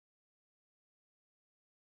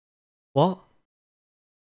What?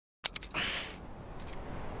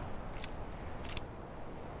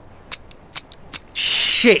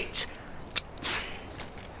 Shit!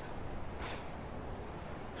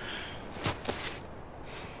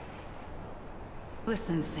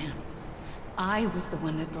 Listen, Sam. I was the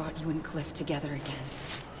one that brought you and Cliff together again.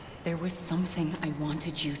 There was something I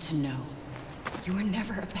wanted you to know. You were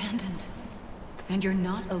never abandoned. And you're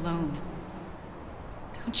not alone.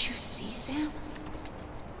 Don't you see, Sam?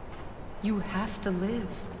 You have to live.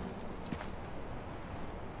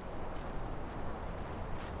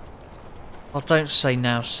 Oh, don't say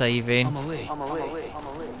now, saving.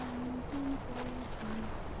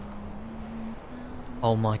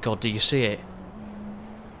 Oh my god, do you see it?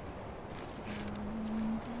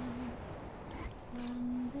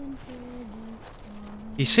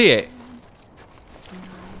 You see it?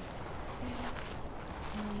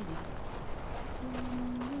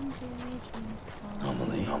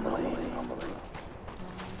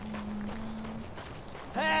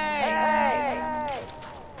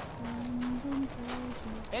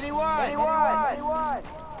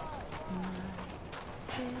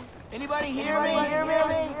 Anybody hear me?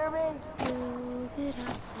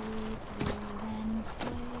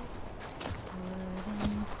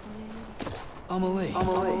 Amelie.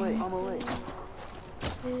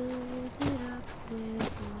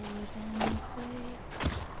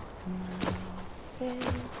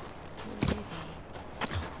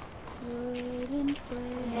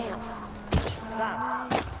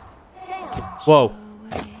 Whoa.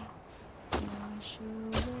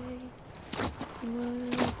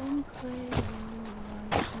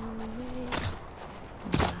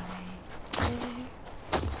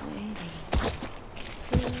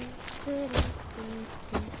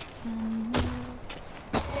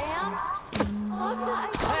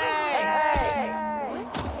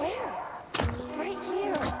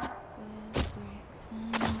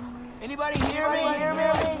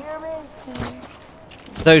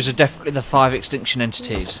 Those are definitely the 5 extinction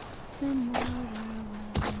entities.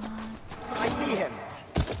 I see him.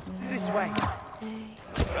 This way.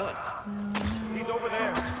 Really? He's over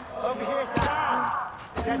there. Over here, Sam.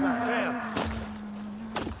 Dead man, Sam.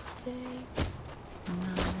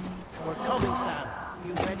 We're coming, Sam.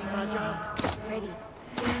 You ready, Fragile? Ready.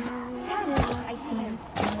 Sam, I see him.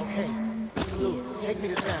 Okay. Lou, take me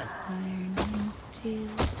to Sam.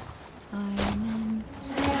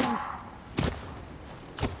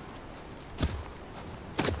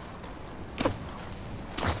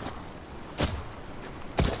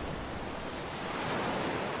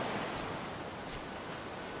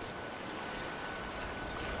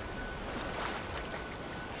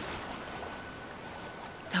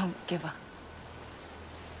 Don't give up.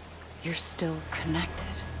 You're still connected.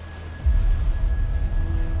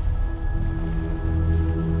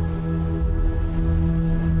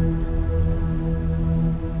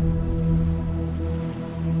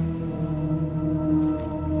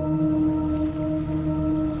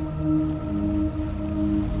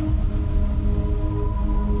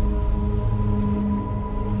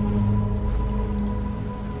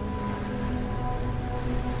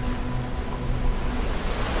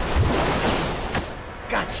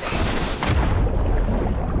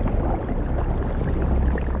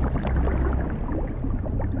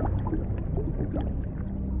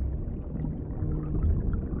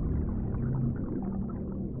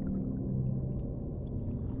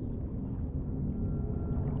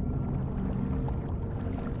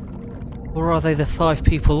 Or are they the 5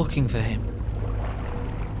 people looking for him?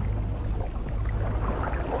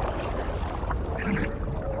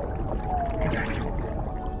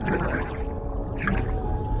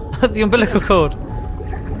 The umbilical cord.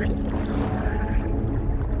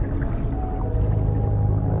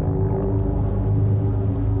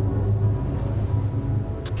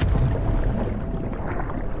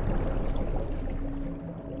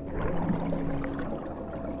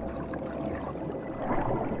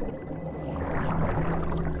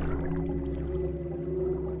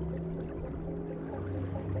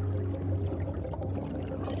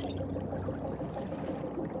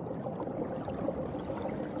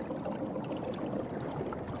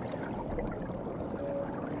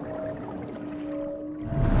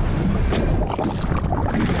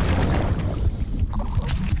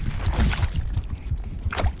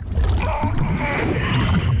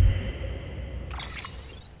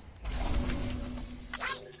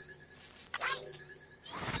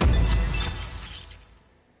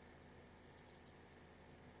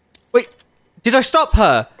 Wait, did I stop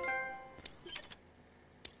her?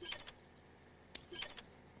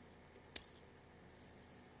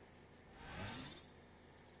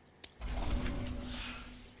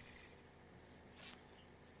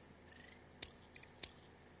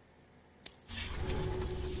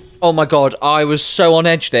 Oh my god, I was so on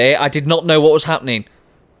edge there. I did not know what was happening.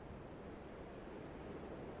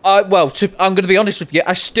 Well, I'm going to be honest with you.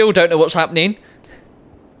 I still don't know what's happening.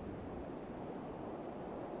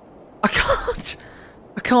 I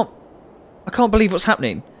can't believe what's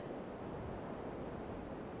happening.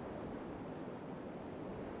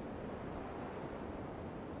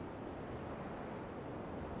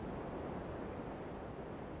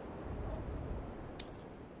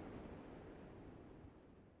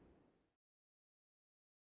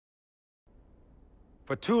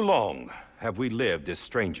 For too long have we lived as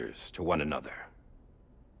strangers to one another,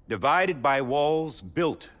 divided by walls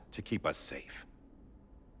built to keep us safe.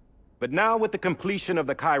 But now, with the completion of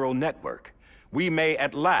the chiral network, we may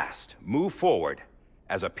at last move forward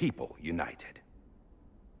as a people united.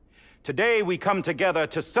 Today we come together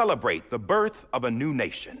to celebrate the birth of a new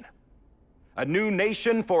nation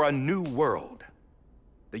for a new world,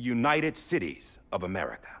 the United Cities of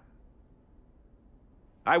America.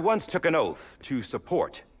 I once took an oath to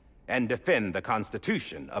support and defend the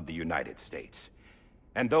Constitution of the United States.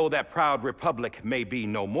 And though that proud republic may be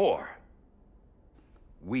no more,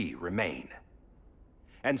 we remain.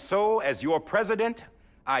 And so, as your president,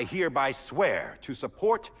 I hereby swear to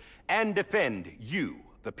support and defend you,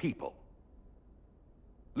 the people.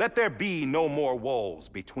 Let there be no more walls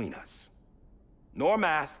between us, nor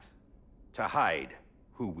masks to hide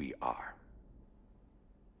who we are.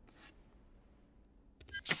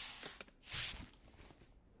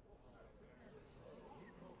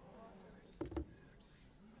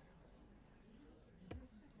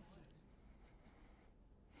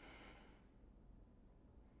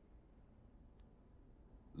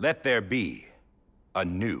 Let there be a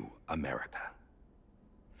new America.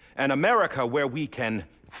 An America where we can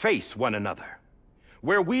face one another,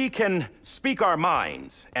 where we can speak our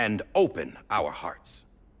minds and open our hearts.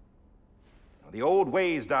 The old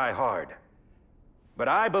ways die hard, but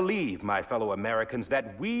I believe, my fellow Americans,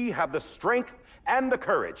 that we have the strength and the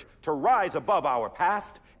courage to rise above our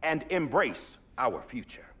past and embrace our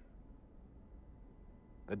future.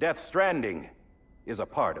 The Death Stranding is a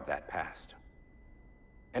part of that past.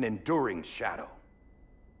 An enduring shadow,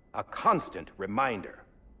 a constant reminder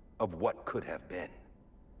of what could have been.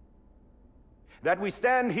 That we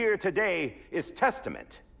stand here today is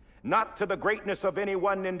testament, not to the greatness of any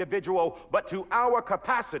one individual, but to our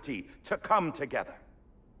capacity to come together,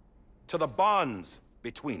 to the bonds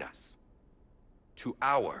between us, to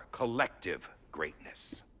our collective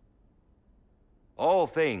greatness. All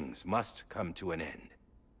things must come to an end,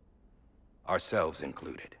 ourselves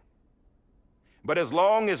included. But as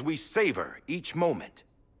long as we savor each moment,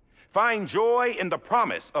 find joy in the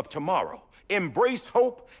promise of tomorrow, embrace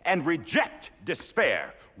hope, and reject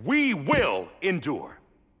despair, we will endure.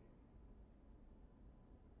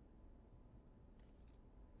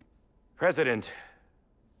 President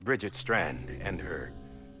Bridget Strand and her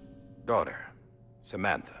daughter,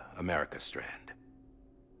 Samantha America Strand,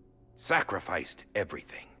 sacrificed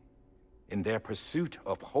everything in their pursuit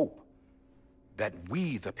of hope that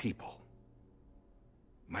we, the people,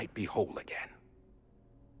 might be whole again.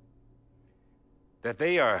 That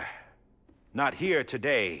they are not here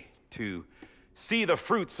today to see the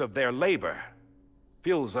fruits of their labor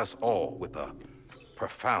fills us all with a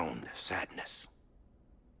profound sadness.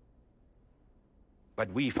 But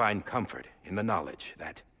we find comfort in the knowledge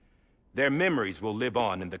that their memories will live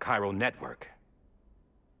on in the chiral network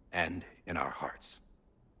and in our hearts.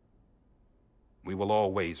 We will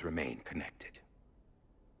always remain connected.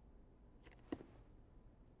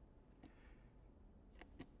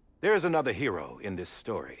 There is another hero in this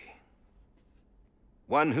story.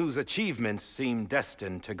 One whose achievements seem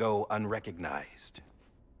destined to go unrecognized.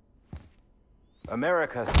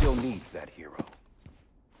 America still needs that hero.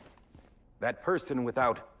 That person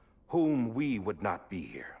without whom we would not be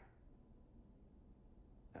here.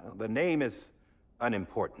 Now, the name is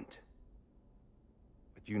unimportant,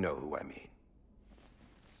 but you know who I mean.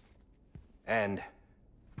 And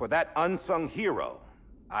for that unsung hero,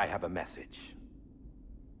 I have a message.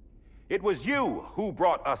 It was you who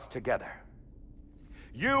brought us together.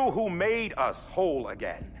 You who made us whole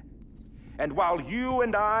again. And while you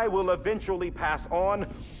and I will eventually pass on,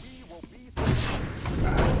 we will be...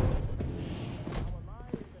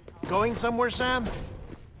 Going somewhere, Sam?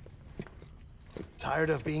 Tired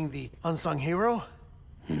of being the unsung hero?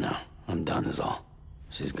 No, I'm done is all.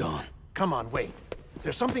 She's gone. Come on, wait.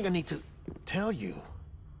 There's something I need to tell you.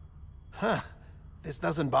 Huh. This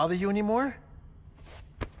doesn't bother you anymore?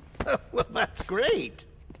 Well, that's great.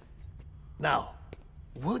 Now,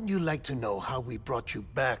 wouldn't you like to know how we brought you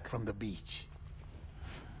back from the beach?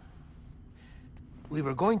 We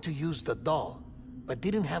were going to use the doll, but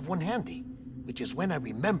didn't have one handy, which is when I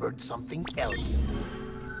remembered something else.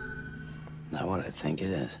 Not what I think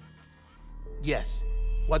it is. Yes.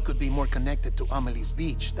 What could be more connected to Amelie's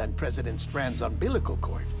beach than President Strand's umbilical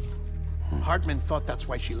cord? Hartman thought that's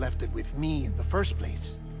why she left it with me in the first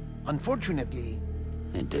place. Unfortunately...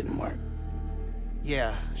 It didn't work.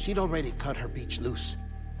 Yeah, she'd already cut her beach loose.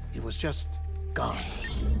 It was just gone.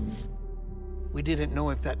 We didn't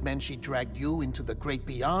know if that meant she dragged you into the great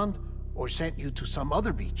beyond, or sent you to some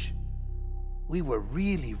other beach. We were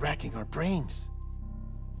really racking our brains.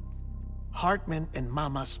 Hartman and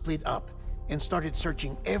Mama split up and started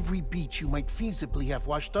searching every beach you might feasibly have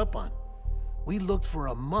washed up on. We looked for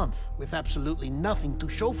a month with absolutely nothing to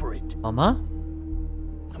show for it. Mama?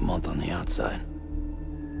 A month on the outside.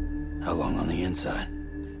 How long on the inside?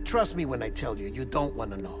 Trust me when I tell you, you don't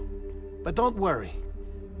want to know. But don't worry.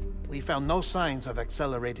 We found no signs of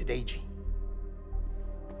accelerated aging.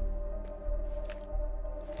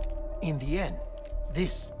 In the end,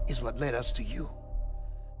 this is what led us to you.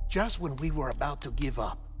 Just when we were about to give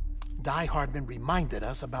up, Die Hartman reminded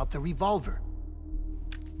us about the revolver.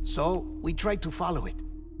 So, we tried to follow it,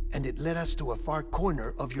 and it led us to a far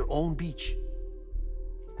corner of your own beach.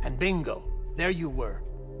 And bingo, there you were.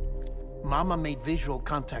 Mama made visual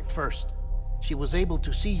contact first. She was able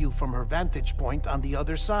to see you from her vantage point on the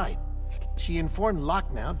other side. She informed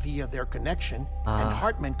Lochner via their connection, and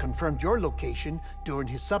Hartman confirmed your location during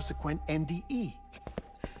his subsequent NDE.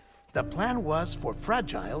 The plan was for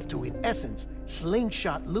Fragile to, in essence,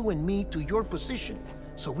 slingshot Lou and me to your position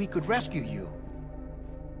so we could rescue you.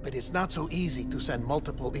 But it's not so easy to send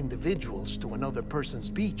multiple individuals to another person's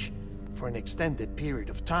beach for an extended period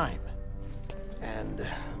of time. And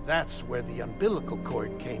that's where the umbilical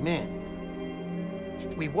cord came in.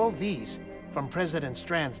 We wove these from President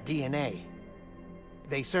Strand's DNA.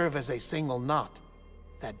 They serve as a single knot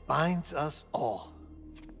that binds us all.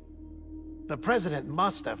 The President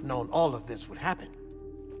must have known all of this would happen.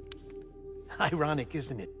 Ironic,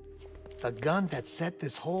 isn't it? The gun that set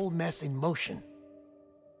this whole mess in motion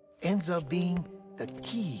ends up being the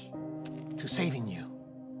key to saving you.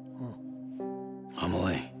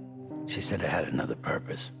 Amelie, she said it had another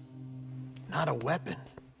purpose. Not a weapon,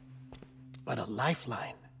 but a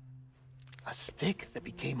lifeline. A stick that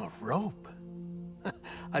became a rope.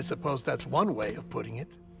 I suppose that's one way of putting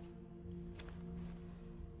it.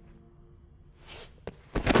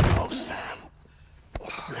 Oh, Sam.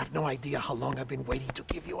 You have no idea how long I've been waiting to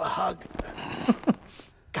give you a hug.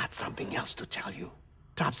 Got something else to tell you.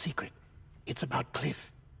 Top secret. It's about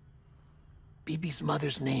Cliff. Bibi's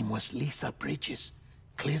mother's name was Lisa Bridges,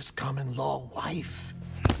 Cliff's common-law wife.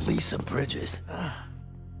 Lisa Bridges?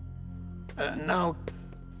 Now,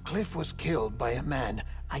 Cliff was killed by a man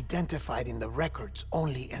identified in the records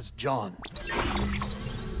only as John.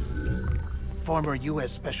 Former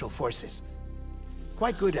U.S. Special Forces.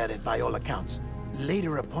 Quite good at it by all accounts.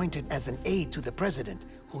 Later appointed as an aide to the President,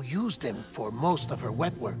 who used him for most of her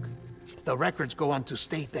wet work. The records go on to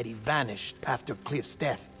state that he vanished after Cliff's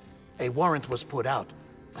death. A warrant was put out,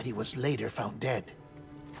 but he was later found dead.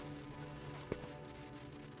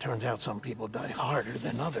 Turns out some people die harder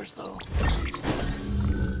than others, though.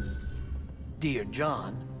 Dear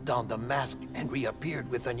John donned a mask and reappeared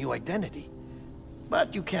with a new identity.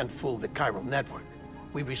 But you can't fool the chiral network.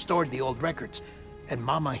 We restored the old records, and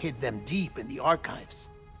Mama hid them deep in the archives.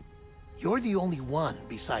 You're the only one,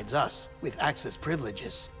 besides us, with access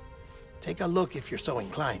privileges. Take a look if you're so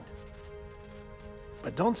inclined.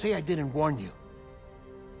 But don't say I didn't warn you.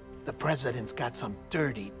 The President's got some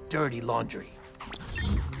dirty, dirty laundry.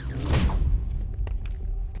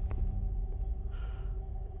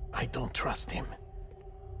 I don't trust him,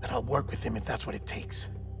 but I'll work with him if that's what it takes.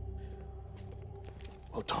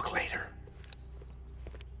 We'll talk later.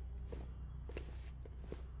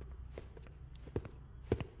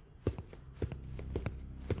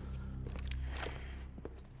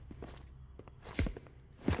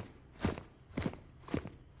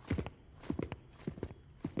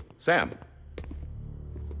 Sam.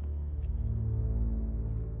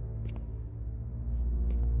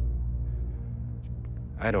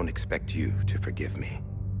 I don't expect you to forgive me.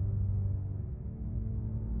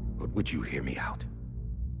 But would you hear me out?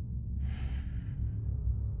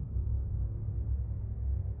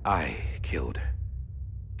 I killed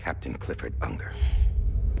Captain Clifford Unger.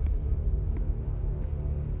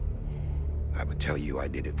 I would tell you I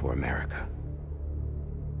did it for America.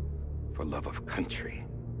 For love of country.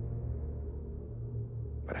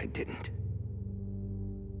 But I didn't.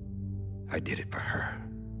 I did it for her.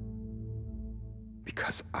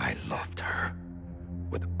 Because I loved her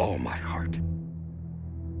with all my heart.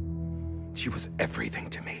 She was everything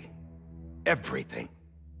to me. everything.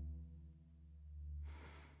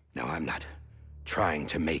 Now, I'm not trying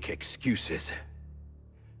to make excuses.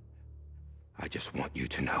 I just want you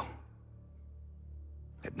to know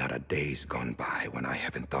that not a day's gone by when I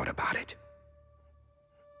haven't thought about it.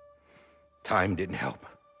 Time didn't help.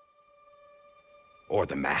 Or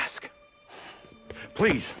the mask.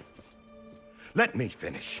 Please, let me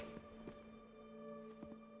finish.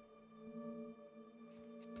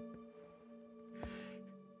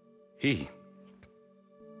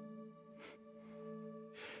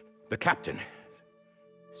 The captain,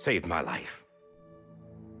 saved my life.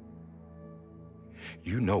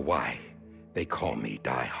 You know why they call me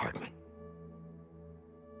Die Hardman.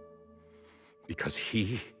 Because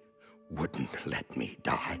he wouldn't let me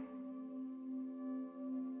die.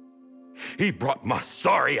 He brought my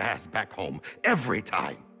sorry ass back home every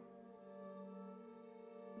time.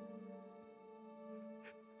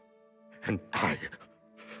 And I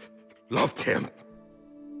loved him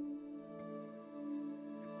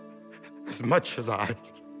as much as I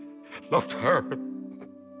loved her.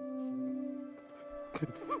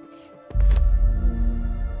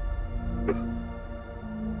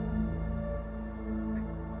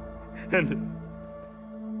 And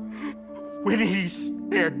when he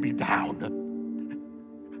stared me down,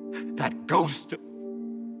 that ghost,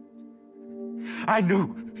 I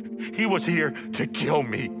knew he was here to kill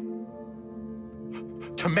me,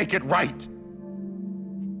 to make it right.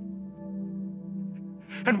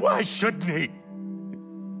 And why shouldn't he?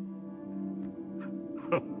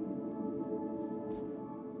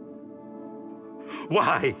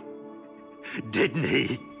 Why didn't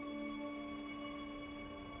he?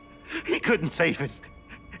 He couldn't save his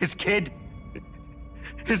kid,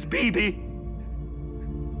 his baby.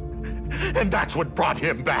 And that's what brought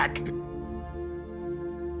him back.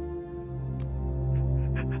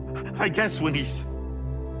 I guess when he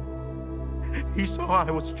saw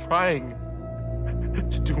I was trying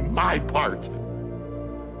to do my part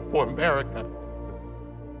for America,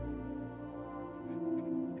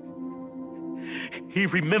 he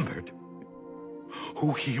remembered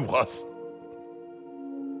who he was.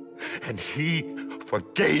 And he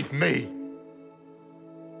forgave me.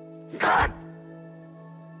 God!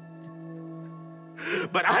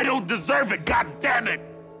 But I don't deserve it, God damn it!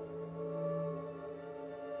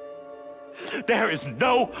 There is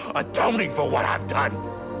no atoning for what I've done.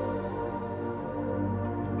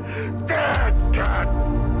 God!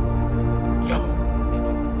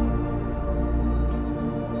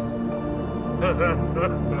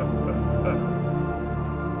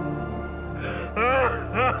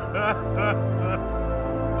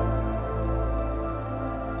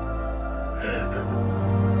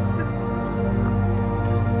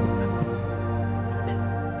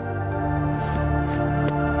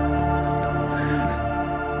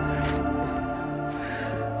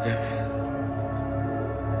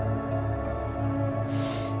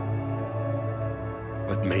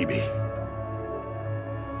 But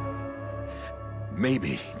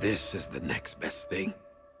maybe this is the next best thing.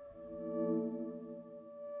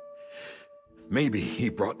 Maybe he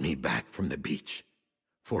brought me back from the beach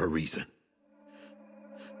for a reason.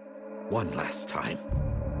 One last time.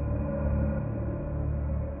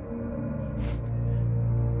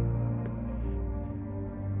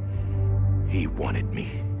 He wanted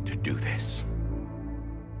me to do this.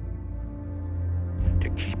 To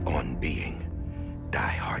keep on being Die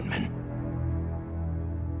Hardman.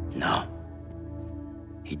 No.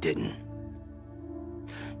 He didn't.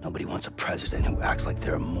 Nobody wants a president who acts like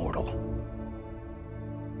they're immortal.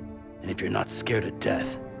 And if you're not scared of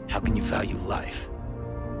death, how can you value life?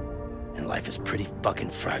 And life is pretty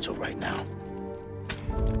fucking fragile right now.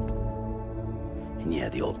 And yeah,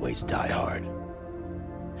 the old ways die hard.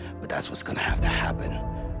 But that's what's gonna have to happen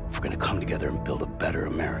if we're gonna come together and build a better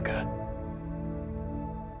America.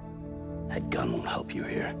 That gun won't help you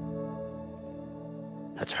here.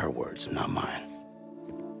 That's her words, not mine.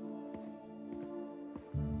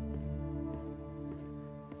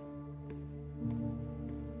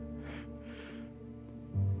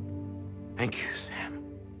 Thank you, Sam.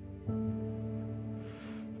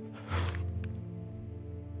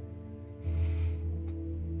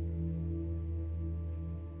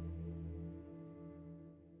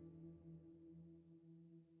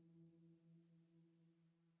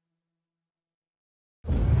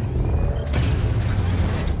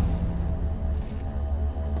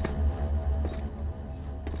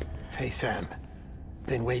 Hey, Sam.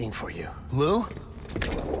 Been waiting for you. Lou?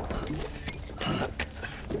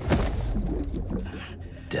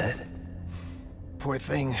 Dead? Poor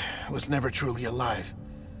thing was never truly alive.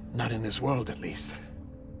 Not in this world, at least.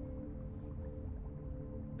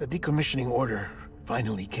 The decommissioning order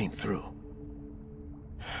finally came through.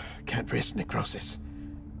 Can't risk necrosis.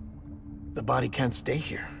 The body can't stay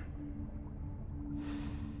here.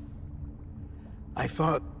 I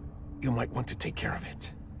thought you might want to take care of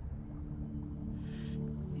it.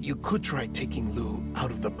 You could try taking Lou out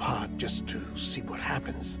of the pod just to see what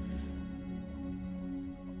happens.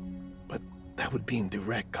 But that would be in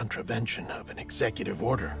direct contravention of an executive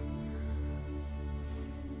order.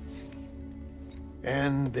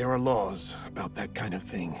 And there are laws about that kind of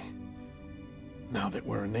thing, now that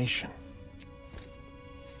we're a nation.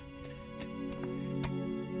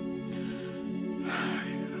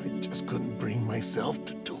 I just couldn't bring myself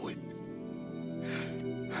to do it.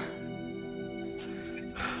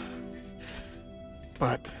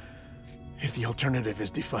 But if the alternative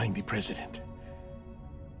is defying the president,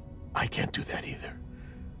 I can't do that either.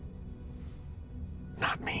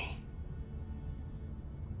 Not me.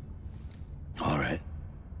 All right.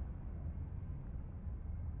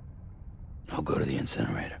 I'll go to the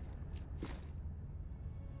incinerator.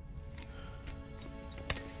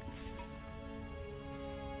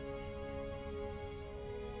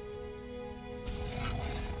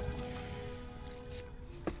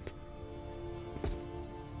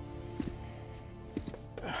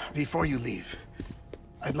 Before you leave,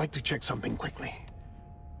 I'd like to check something quickly.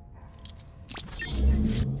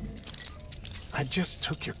 I just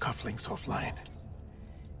took your cufflinks offline.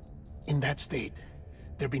 In that state,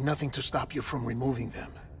 there'd be nothing to stop you from removing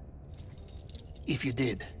them. If you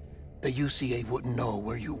did, the UCA wouldn't know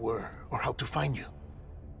where you were or how to find you.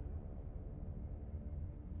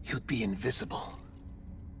 You'd be invisible.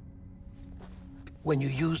 When you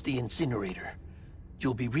use the incinerator,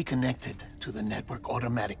 you'll be reconnected to the network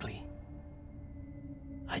automatically.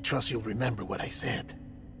 I trust you'll remember what I said.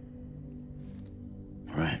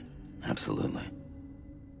 Right, absolutely.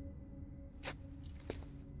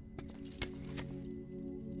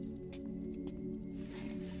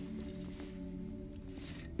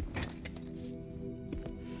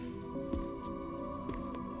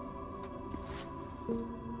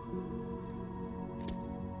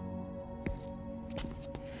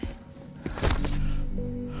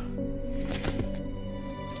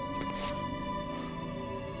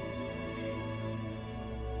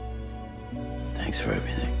 Thanks for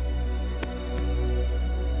everything.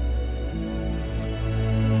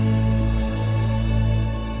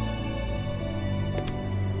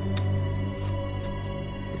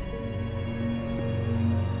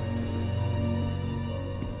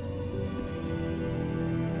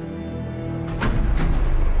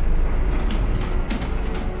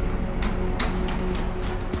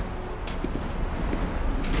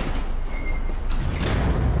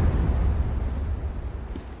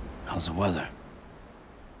 How's the weather?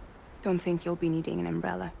 Don't think you'll be needing an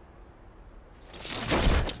umbrella.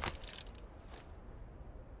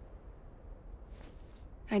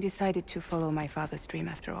 I decided to follow my father's dream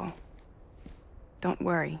after all. Don't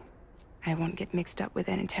worry, I won't get mixed up with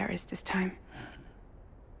any terrorists this time.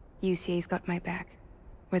 UCA's got my back.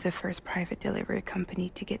 We're the first private delivery company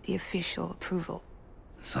to get the official approval.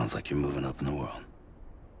 Sounds like you're moving up in the world.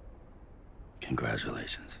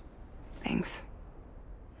 Congratulations. Thanks.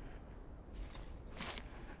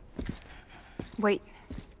 Wait,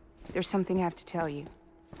 there's something I have to tell you.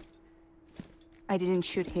 I didn't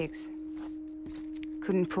shoot Higgs.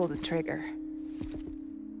 Couldn't pull the trigger.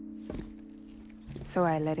 So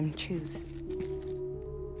I let him choose.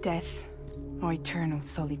 Death or eternal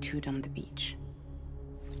solitude on the beach.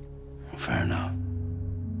 Fair enough.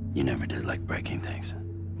 You never did like breaking things.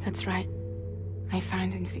 That's right. I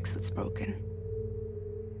find and fix what's broken.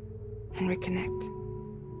 And reconnect.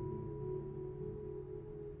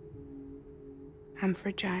 I'm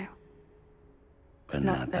fragile. But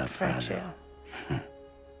not that fragile.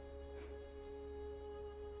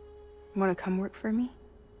 Wanna come work for me?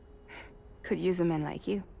 Could use a man like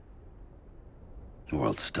you. The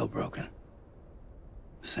world's still broken.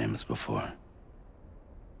 Same as before.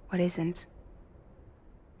 What isn't?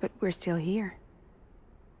 But we're still here.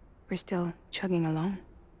 We're still chugging along.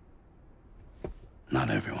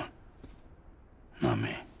 Not everyone. Not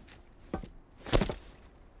me.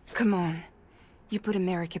 Come on. You put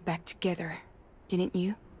America back together, didn't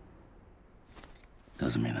you?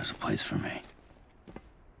 Doesn't mean there's a place for me.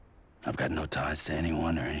 I've got no ties to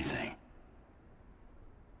anyone or anything.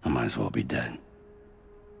 I might as well be dead.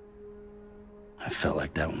 I felt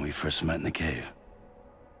like that when we first met in the cave.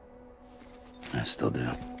 I still do.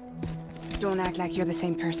 Don't act like you're the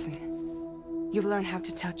same person. You've learned how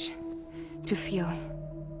to touch, to feel.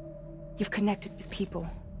 You've connected with people.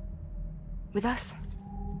 With us.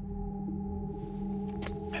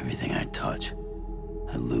 Everything I touch,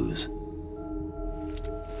 I lose.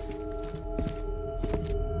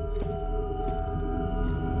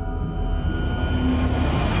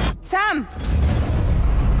 Sam!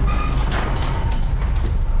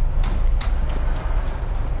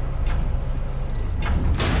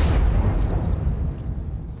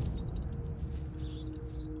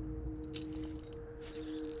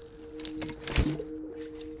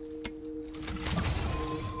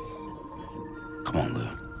 Come on, Lou.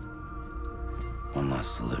 One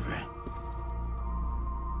last delivery.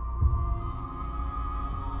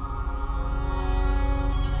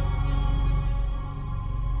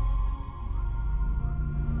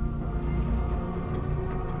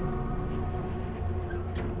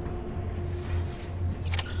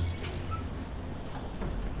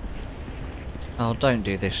 Oh, don't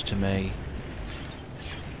do this to me.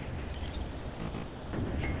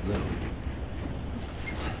 Lou.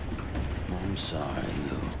 I'm sorry,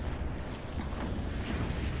 Lou.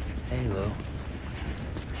 Hey, Lou.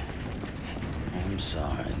 I'm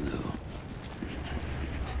sorry, Lou.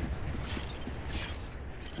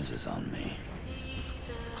 This is on me.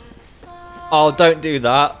 Oh, don't do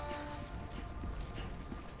that.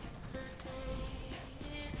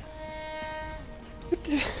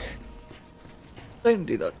 Don't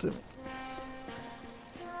do that to me.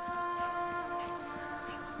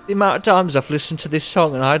 The amount of times I've listened to this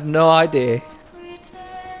song and I had no idea.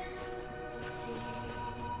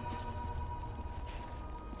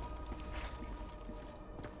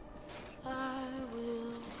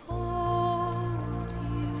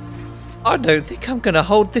 I don't think I'm gonna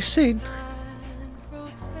hold this in.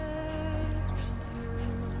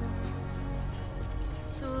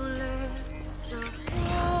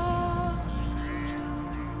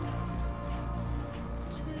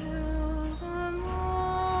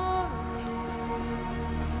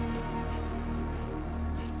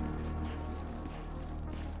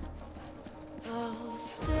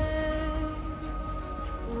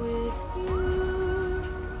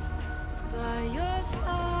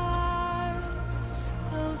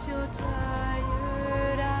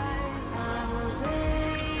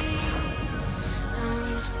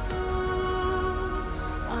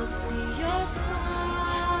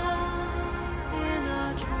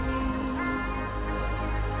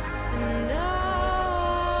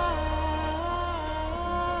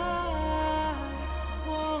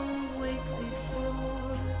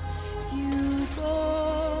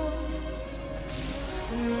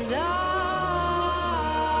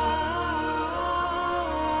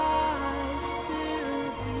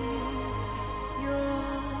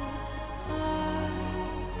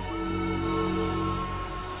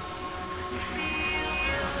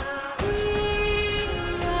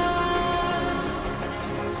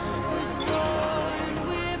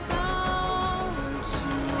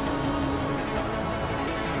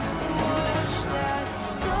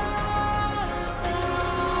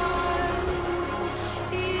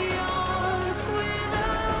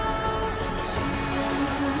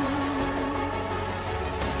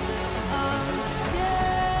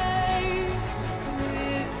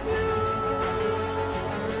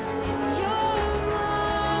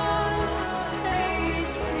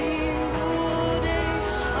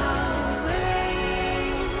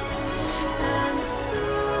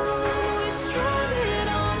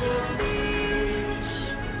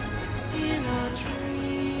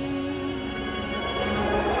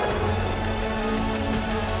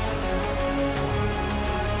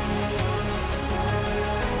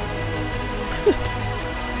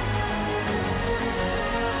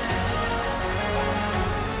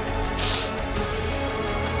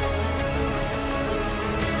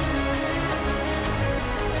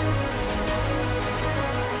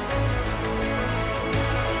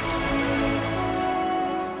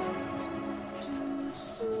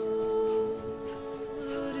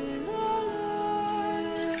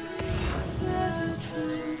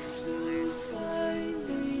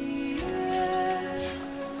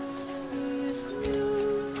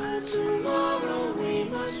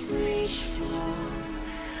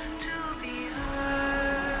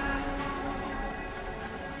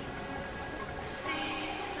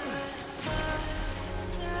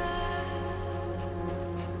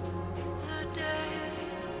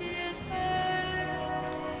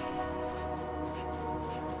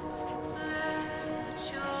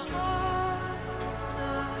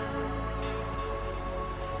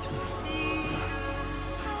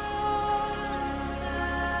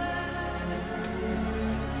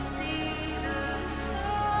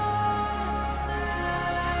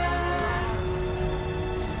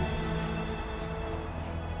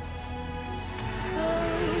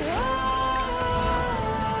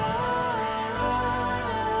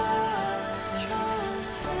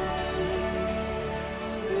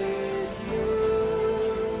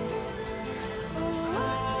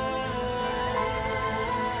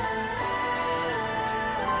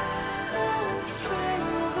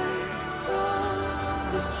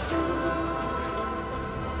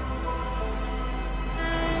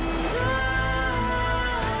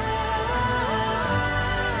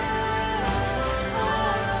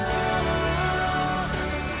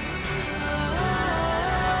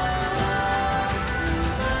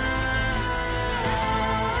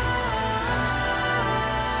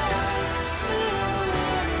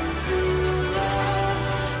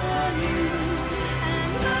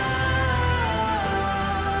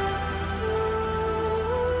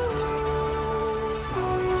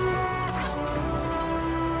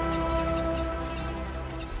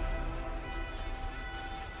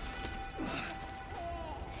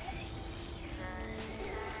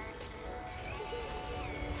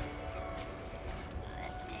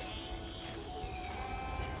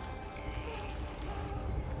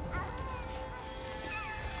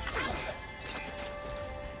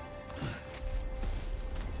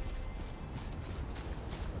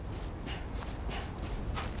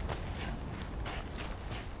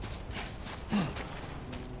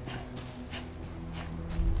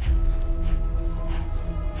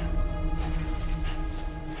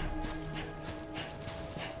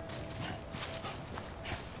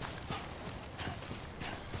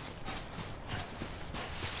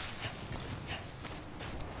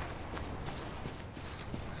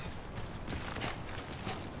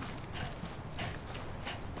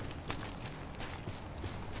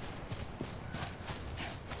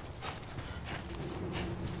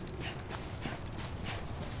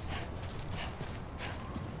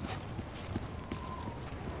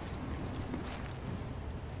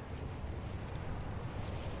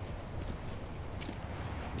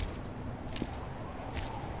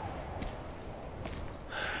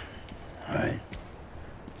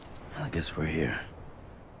 guess we're here.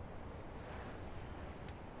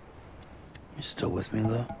 You still with me,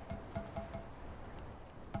 though?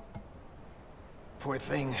 Poor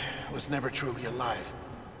thing was never truly alive.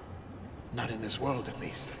 Not in this world, at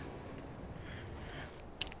least.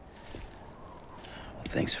 Well,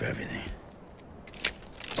 thanks for everything.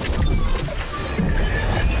 This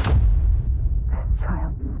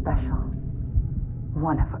child's special.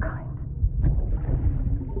 One of a kind.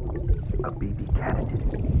 A BB candidate.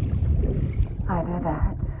 Either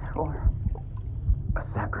that, or A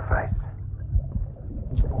sacrifice.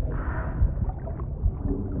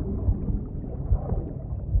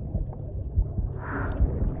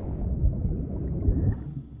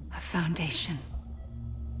 a foundation.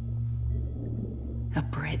 A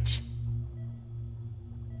bridge.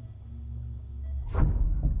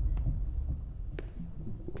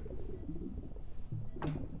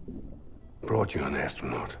 Brought you an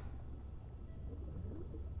astronaut.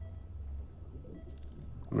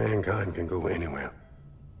 Mankind can go anywhere,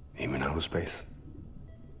 even outer space.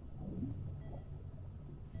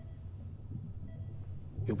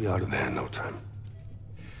 You'll be out of there in no time.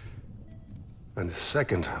 And the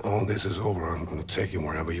second all this is over, I'm gonna take you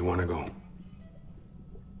wherever you want to go.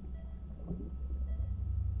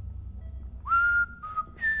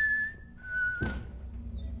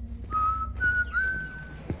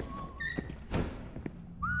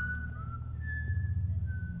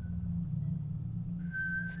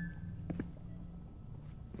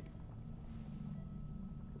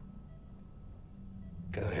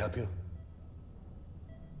 Can I help you?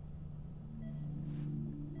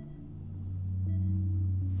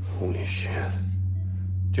 Holy shit.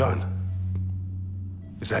 John,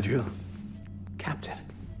 is that you? Captain,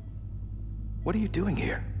 what are you doing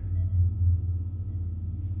here?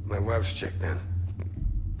 My wife's checked in.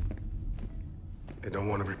 They don't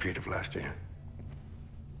want a repeat of last year.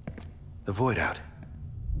 The Void out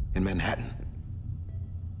in Manhattan.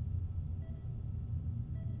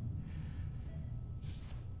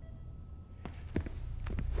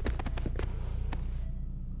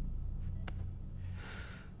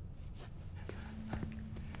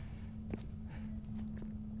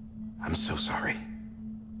 I'm so sorry.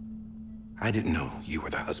 I didn't know you were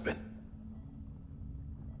the husband.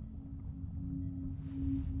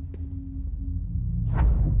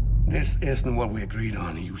 This isn't what we agreed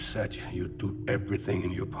on. You said you'd do everything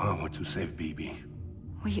in your power to save BB.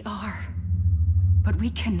 We are. But we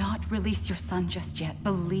cannot release your son just yet.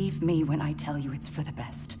 Believe me when I tell you it's for the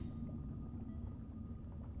best.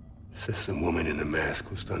 This is a woman in a mask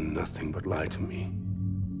who's done nothing but lie to me.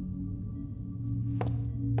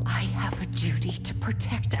 I have a duty to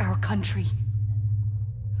protect our country.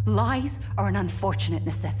 Lies are an unfortunate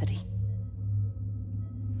necessity.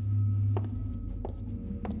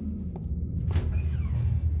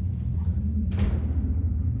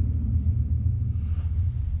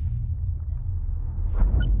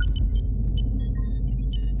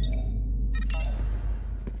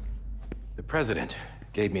 The President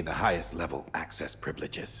gave me the highest level access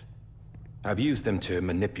privileges. I've used them to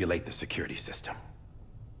manipulate the security system.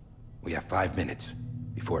 We have 5 minutes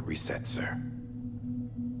before it resets, sir.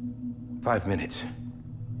 5 minutes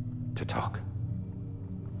to talk.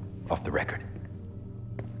 Off the record.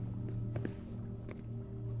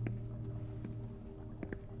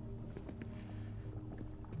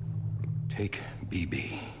 Take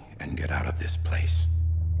BB and get out of this place.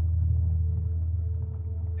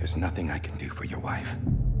 There's nothing I can do for your wife.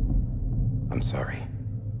 I'm sorry.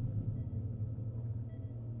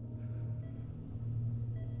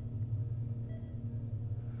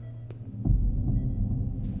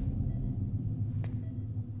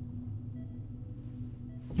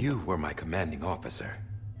 You were my commanding officer,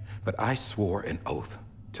 but I swore an oath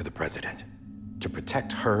to the President to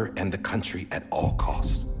protect her and the country at all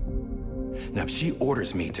costs. Now, if she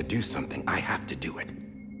orders me to do something, I have to do it.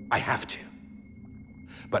 I have to.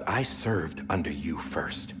 But I served under you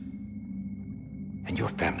first. And your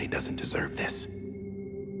family doesn't deserve this.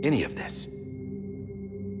 Any of this.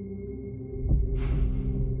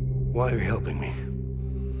 Why are you helping me?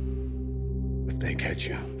 If they catch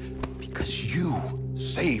you. Because you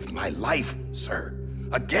saved my life, sir.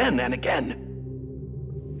 Again and again.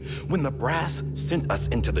 When the brass sent us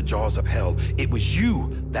into the jaws of hell, it was you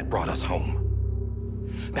that brought us home.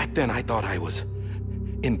 Back then, I thought I was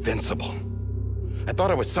invincible. I thought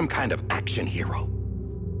I was some kind of action hero.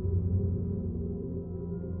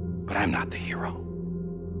 But I'm not the hero.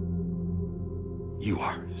 You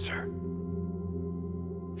are, sir.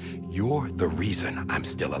 You're the reason I'm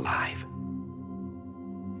still alive.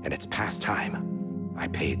 And it's past time I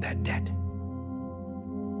paid that debt.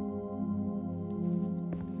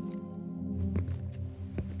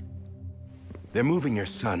 They're moving your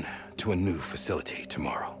son to a new facility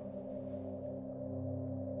tomorrow.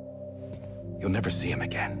 You'll never see him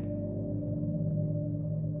again.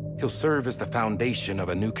 He'll serve as the foundation of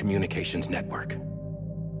a new communications network.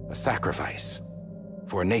 A sacrifice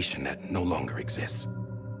for a nation that no longer exists.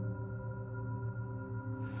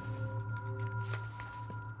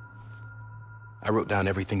 I wrote down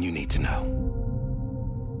everything you need to know.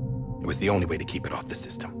 It was the only way to keep it off the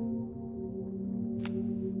system.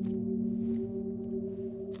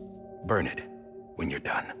 Burn it when you're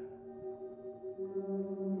done.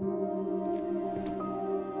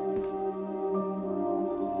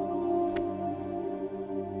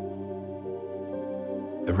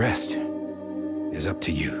 The rest is up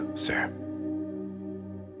to you, sir.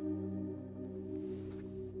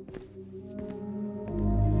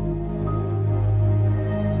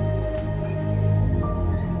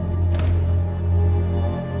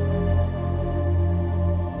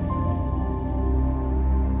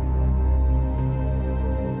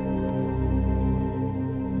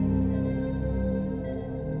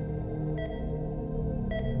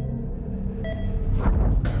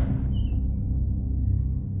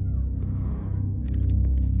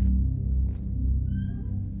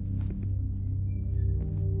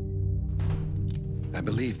 I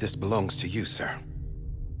believe this belongs to you, sir.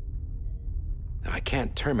 Now, I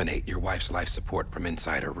can't terminate your wife's life support from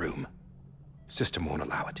inside her room. System won't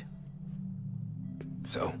allow it.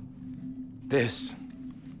 So, this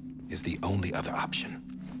is the only other option.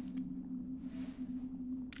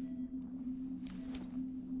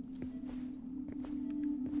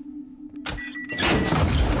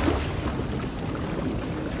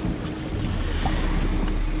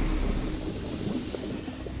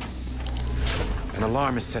 An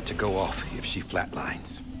alarm is set to go off if she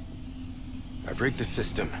flatlines. I've rigged the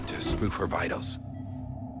system to spoof her vitals.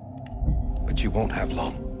 But you won't have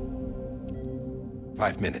long.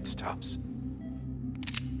 5 minutes, tops.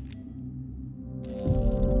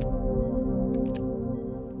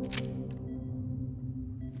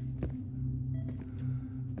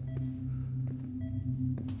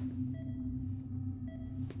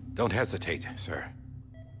 Don't hesitate, sir.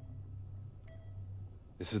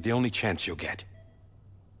 This is the only chance you'll get.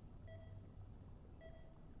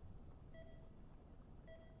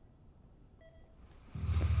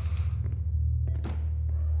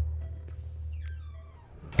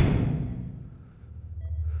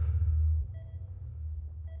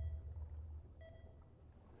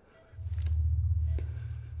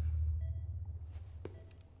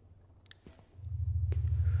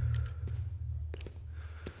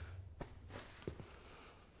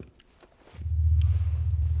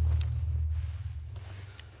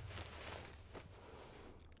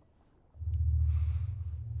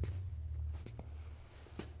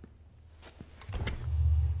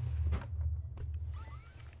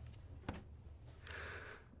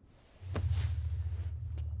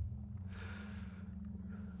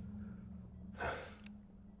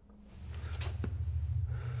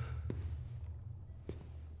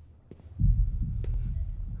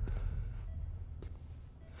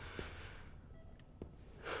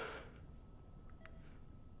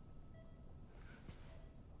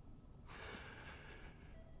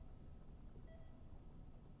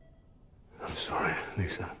 I'm sorry,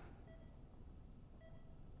 Lisa.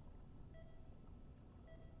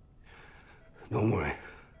 Don't worry.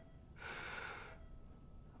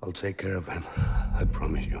 I'll take care of him. I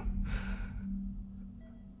promise you.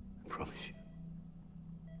 I promise you.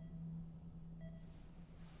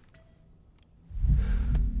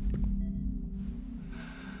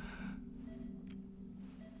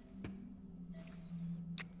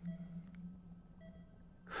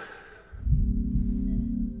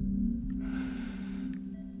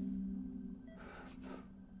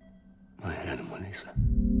 My animal, Lisa. I'm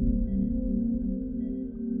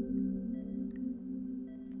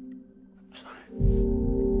sorry.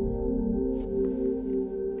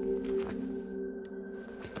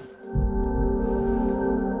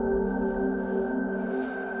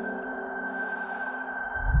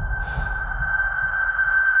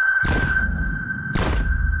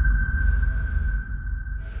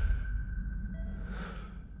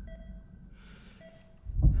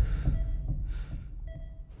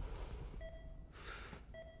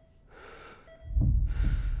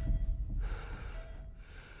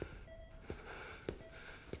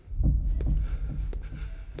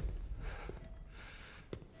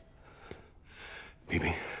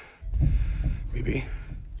 Bibi? Bibi?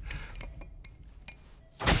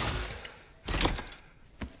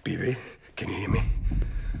 Bibi, can you hear me?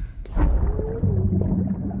 Can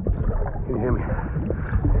you hear me?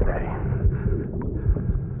 Steady.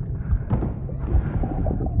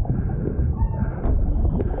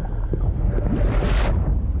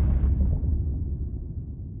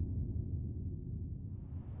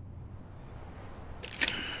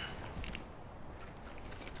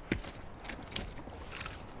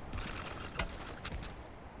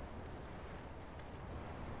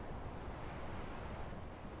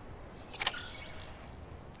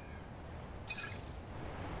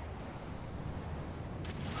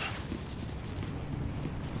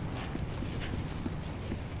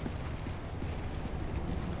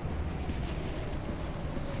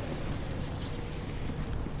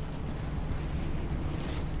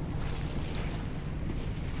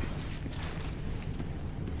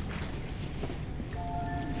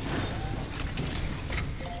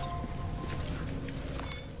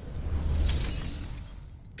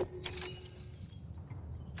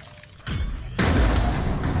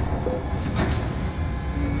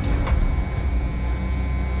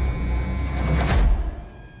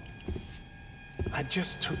 I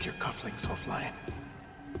just took your cufflinks offline.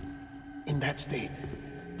 In that state,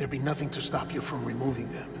 there'd be nothing to stop you from removing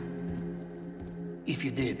them. If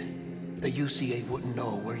you did, the UCA wouldn't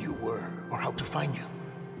know where you were or how to find you.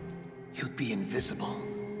 You'd be invisible.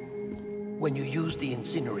 When you use the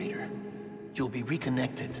incinerator, you'll be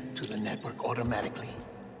reconnected to the network automatically.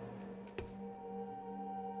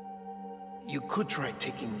 You could try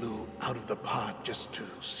taking Lou out of the pod just to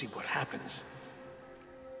see what happens.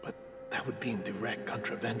 But that would be in direct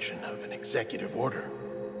contravention of an executive order.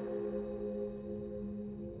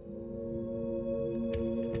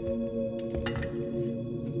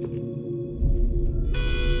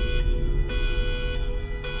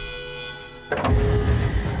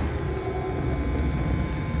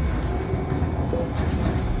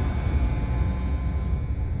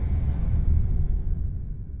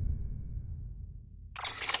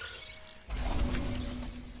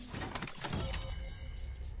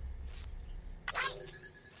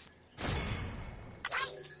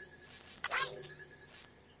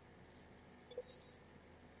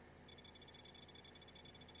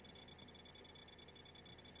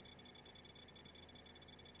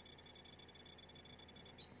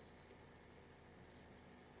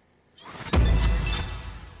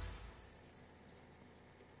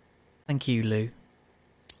 Thank you, Lou.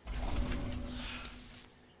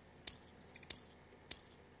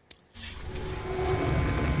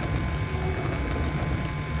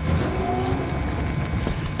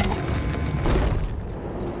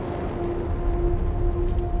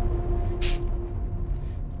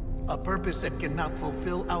 A purpose that cannot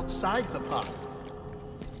fulfill outside the pod.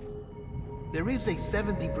 There is a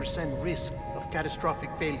 70% risk of catastrophic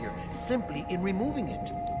failure simply in removing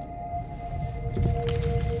it.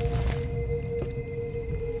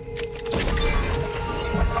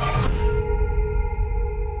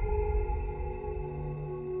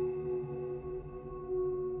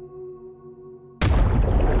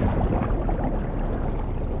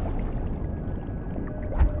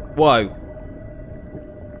 Whoa.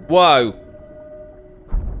 Whoa.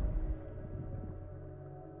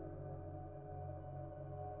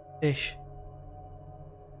 Fish.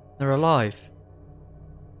 They're alive.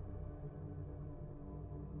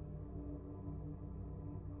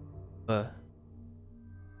 Whoa.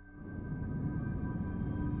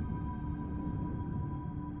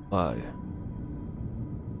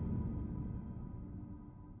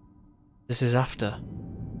 This is after.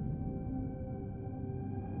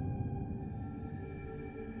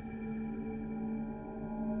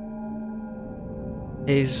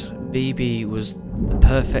 His BB was the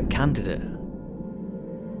perfect candidate.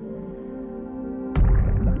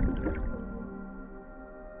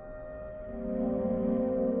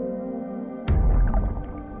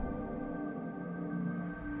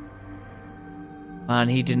 And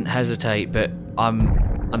he didn't hesitate, but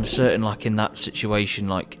I'm certain, like, in that situation,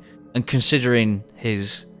 like, and considering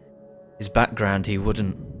his background, he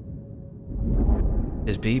wouldn't.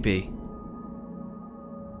 His BB.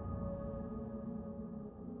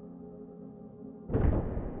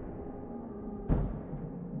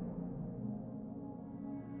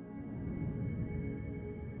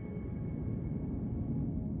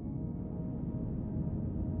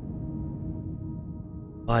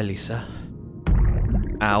 Bye, Lisa.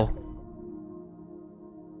 Ow.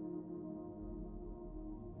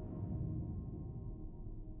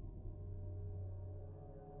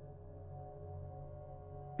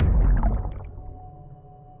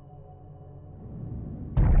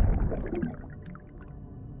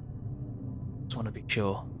 Just want to be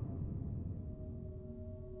sure.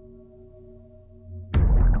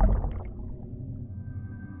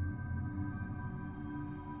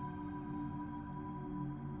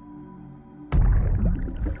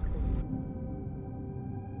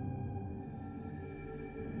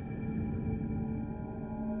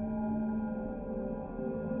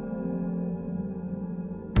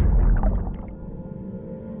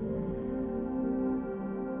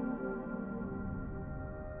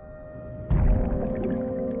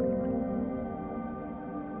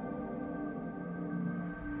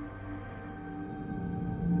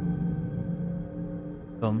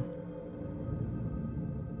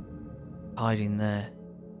 Hiding there.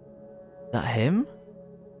 Is that him?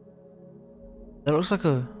 That looks like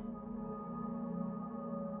a...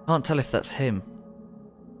 Can't tell if that's him.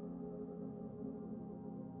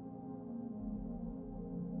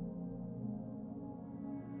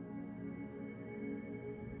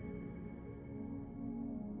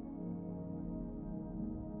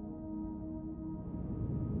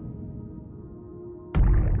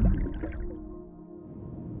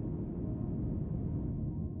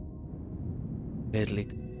 Weirdly.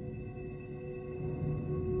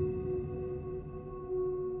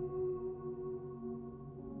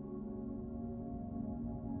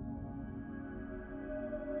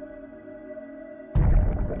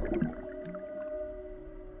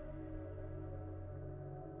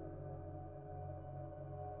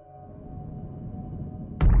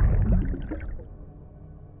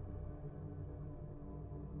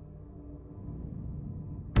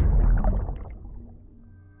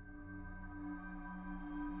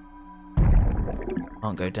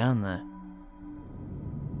 Can't go down there.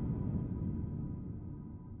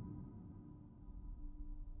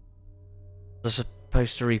 Was I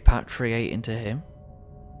supposed to repatriate into him?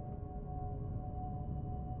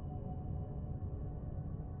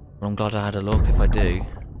 Well, I'm glad I had a look if I do.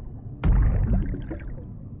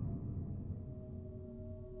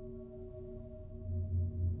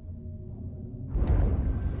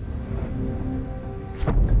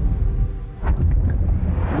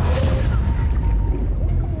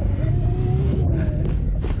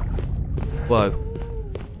 Whoa.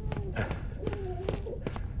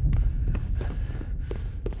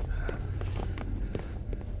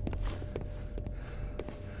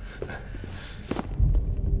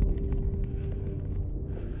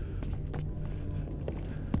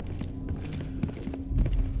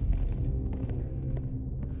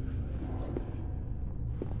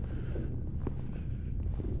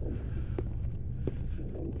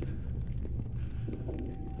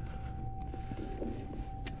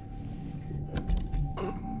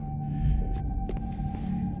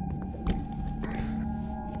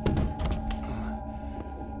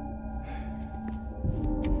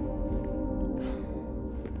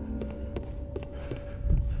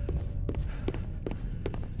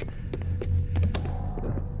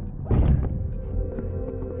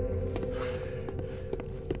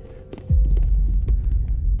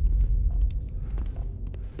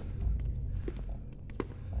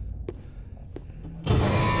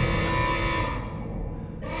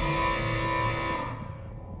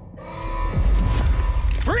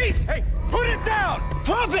 Hey, put it down!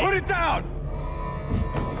 Drop it! Put it down!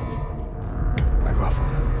 Back off.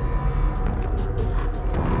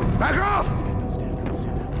 Back off! Stand up.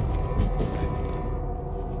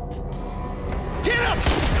 Get up!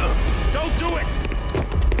 Don't do it!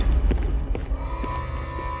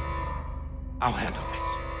 I'll handle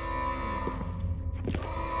this.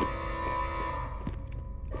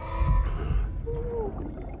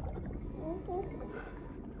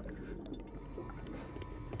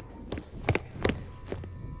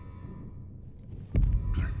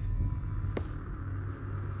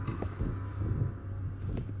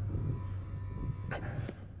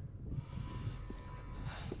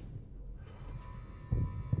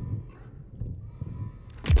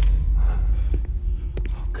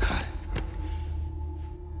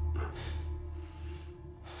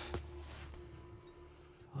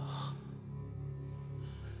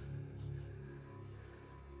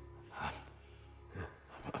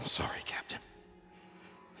 I'm sorry, Captain.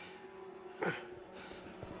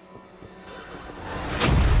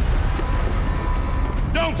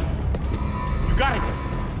 Don't! You got it!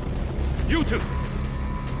 You two!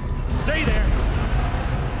 Stay there!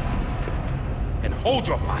 And hold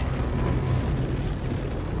your fire!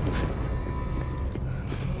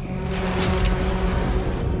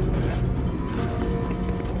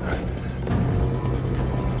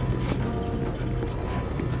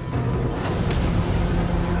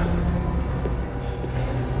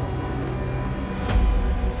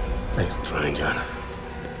 Thanks for trying, John.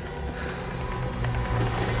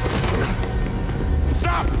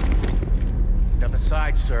 Stop! Step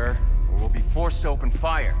aside, sir, or we'll be forced to open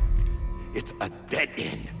fire. It's a dead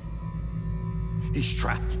end. He's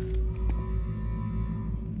trapped.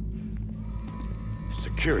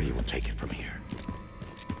 Security will take it from here.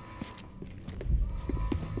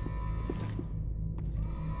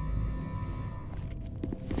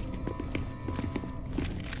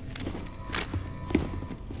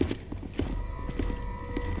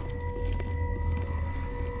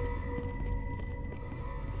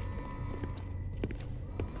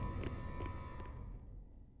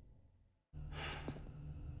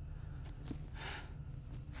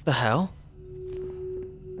 The hell?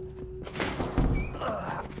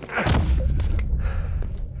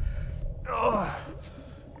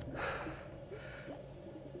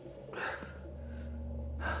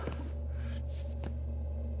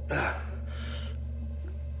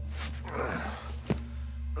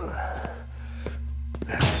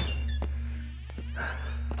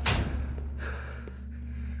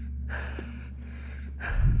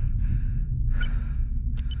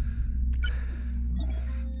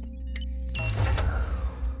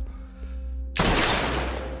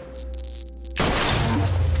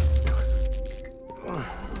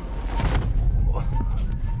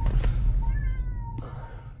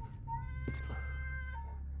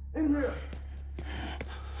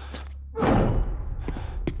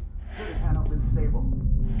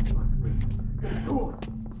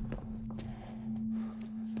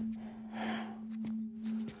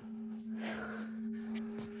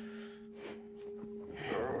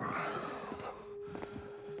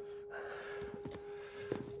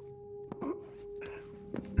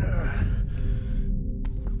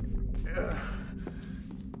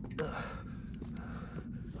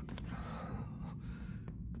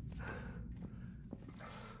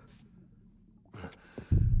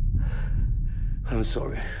 I'm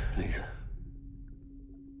sorry, Lisa.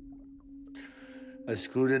 I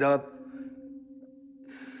screwed it up.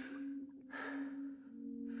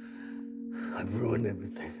 I've ruined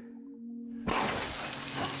everything.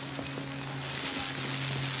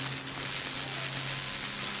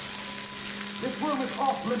 This room is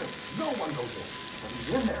off limits. No one goes in. But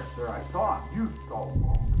he's in there, sir. I saw him. You saw him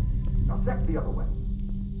wrong. Now check the other way.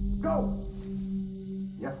 Go!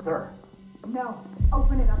 Yes, sir. No.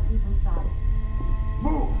 Open it up. He's inside.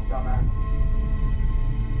 Move, dumbass.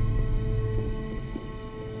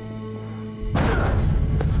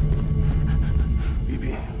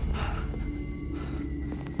 Bibi.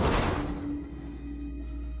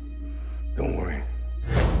 Don't worry.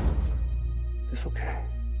 It's okay.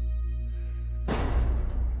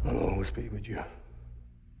 I'll always be with you.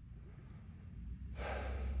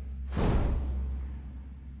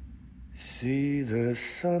 See the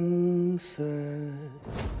sunset,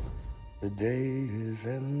 the day is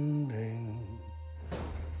ending.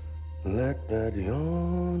 Let that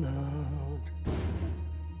yawn out,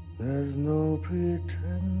 there's no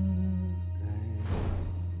pretending.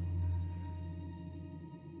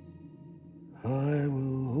 I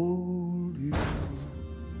will hold you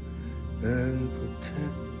and protect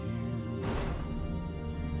you.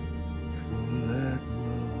 So let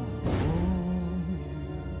love warm you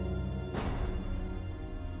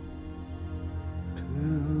till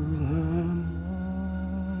the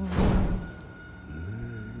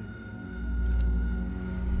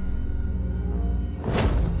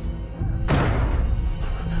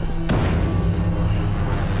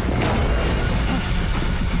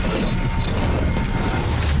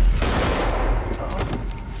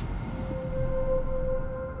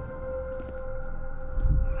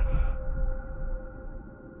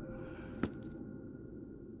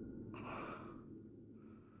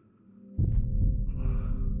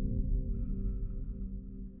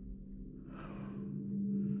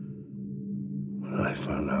When I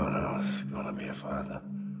found out I was gonna be a father,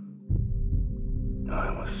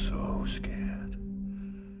 I was so scared.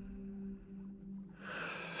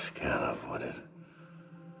 Scared of what it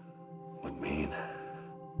would mean.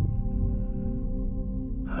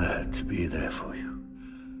 I had to be there for you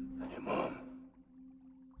and your mom,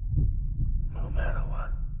 no matter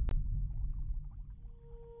what.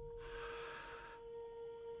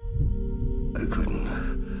 I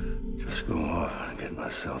couldn't just go off and get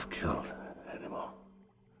myself killed anymore.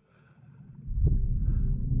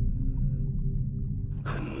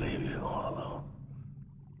 Couldn't leave you all alone.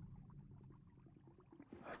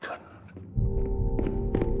 I couldn't.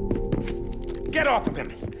 Get off of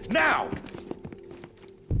him! Now!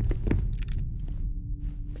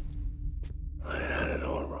 I had it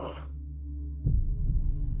all wrong.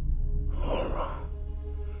 All wrong.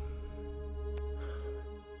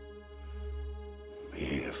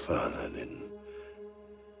 Being a father didn't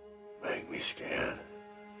make me scared.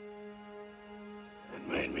 It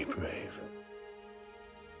made me brave.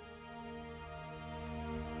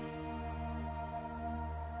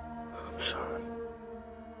 I'm sorry.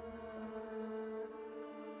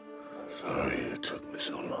 Sorry it took me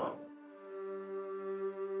so long.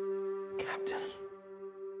 Captain.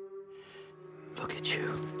 Look at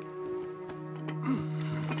you.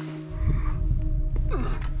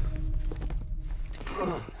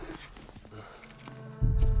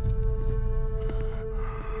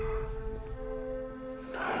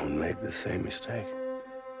 Don't make the same mistake.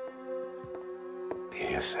 Be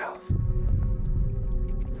yourself.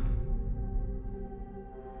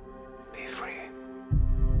 Be free.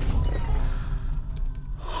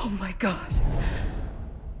 Oh my God.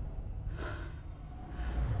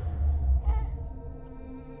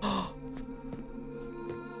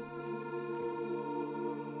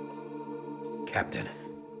 Captain.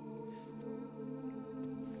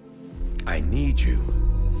 I need you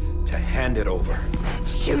to hand it over.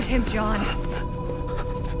 Shoot him, John.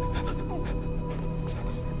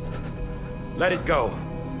 Let it go.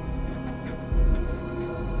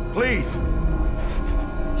 Please.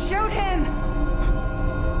 Shoot him!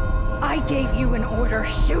 I gave you an order.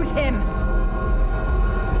 Shoot him!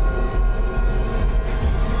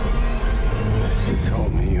 You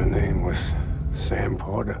told me your name was Sam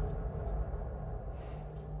Porter.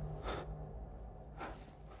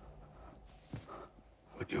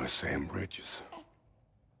 But you're Sam Bridges.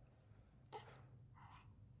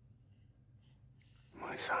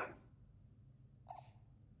 My son.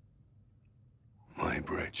 My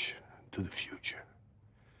bridge to the future.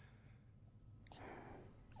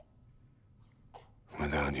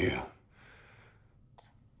 Without you,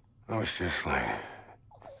 I was just like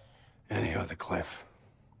any other Cliff.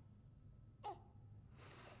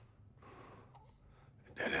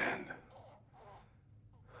 Dead end.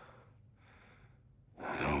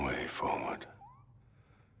 No way forward.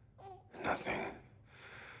 Nothing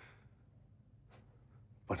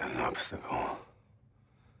but an obstacle.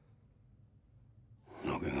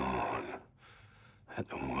 Looking on at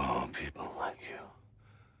the world people like you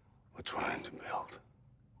were trying to build.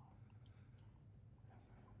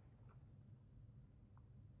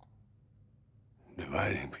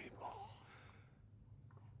 Dividing people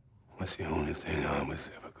was the only thing I was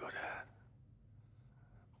ever good at.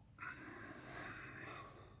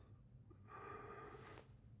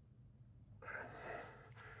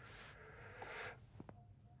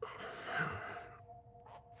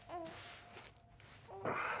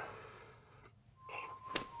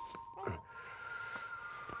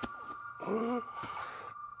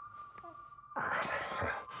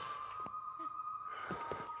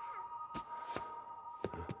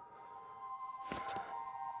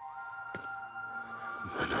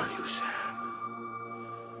 But not you, Sam.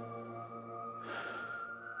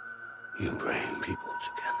 You bring people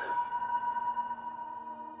together.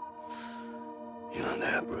 You're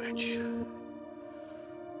their bridge to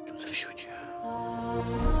the future.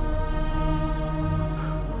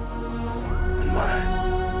 And mine.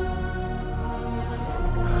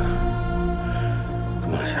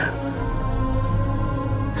 Come on, Sam.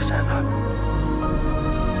 Stand up.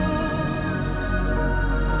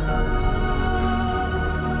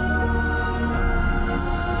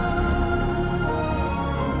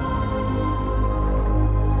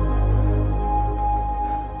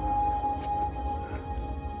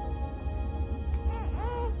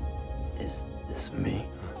 Is this me?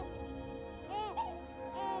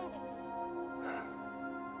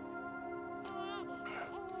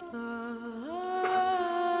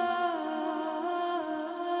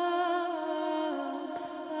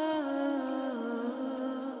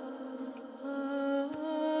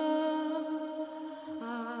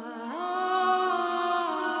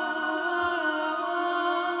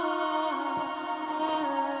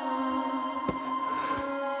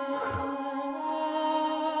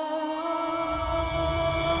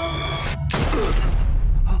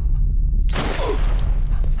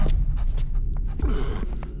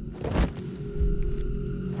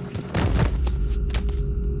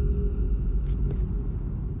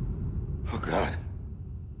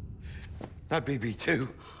 Not BB2.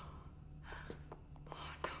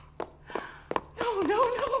 No, no,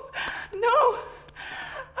 no, no!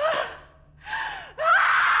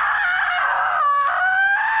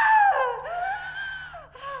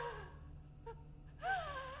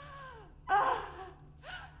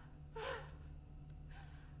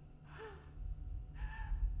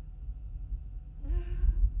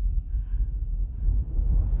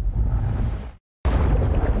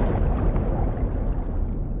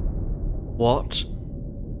 What?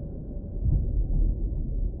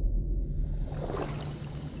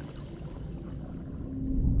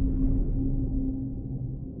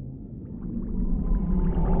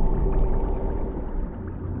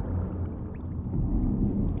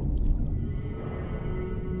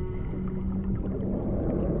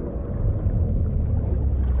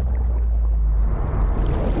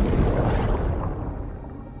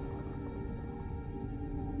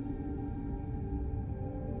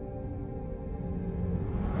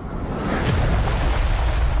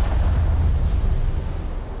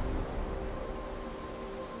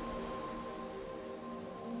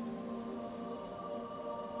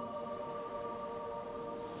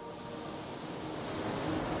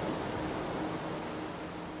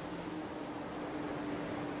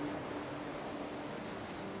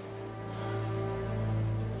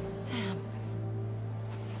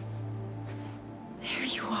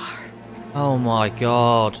 Oh my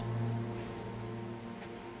god.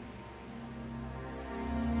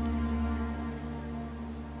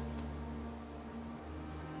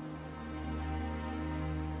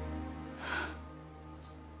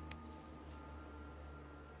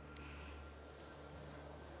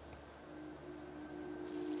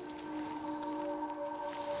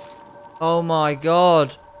 Oh my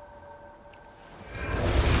god.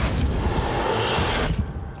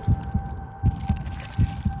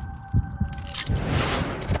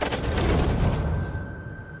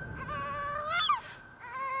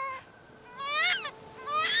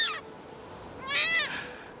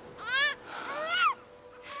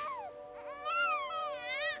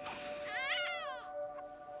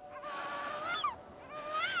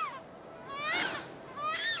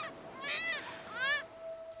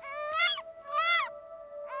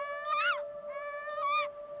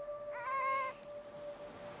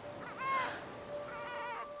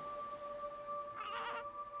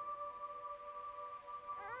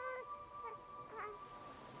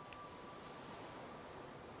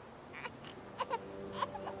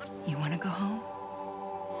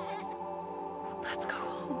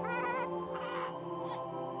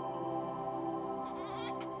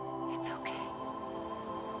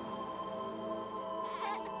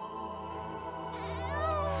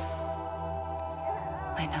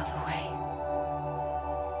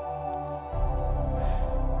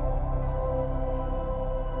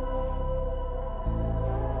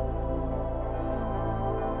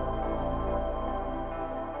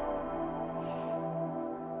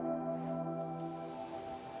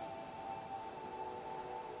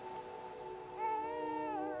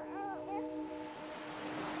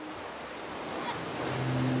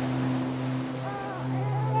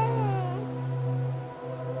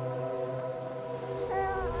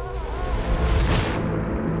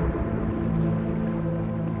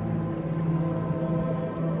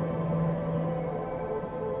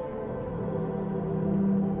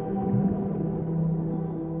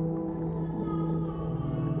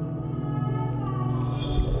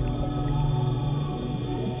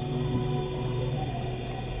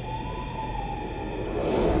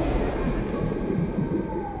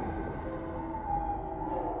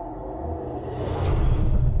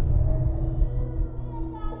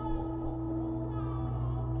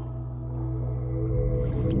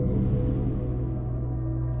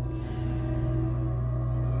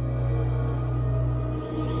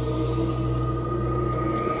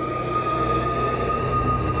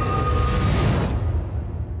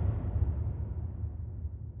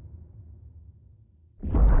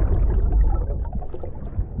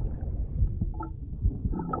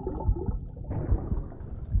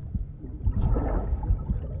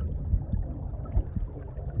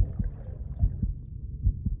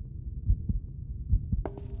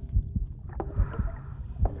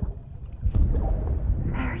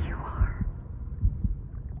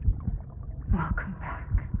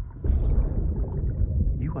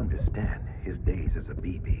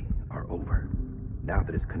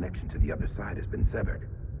 connection to the other side has been severed.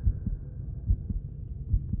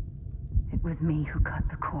 It was me who cut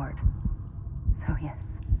the cord. So yes.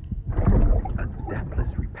 A deathless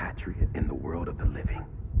repatriate in the world of the living.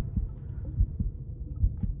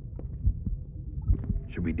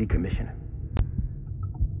 Should we decommission him?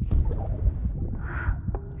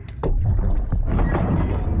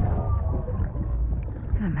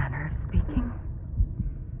 In a manner of speaking.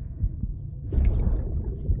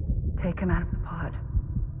 Take him out of the pod.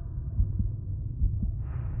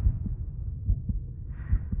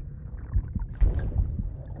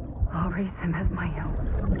 I'll raise him as my own.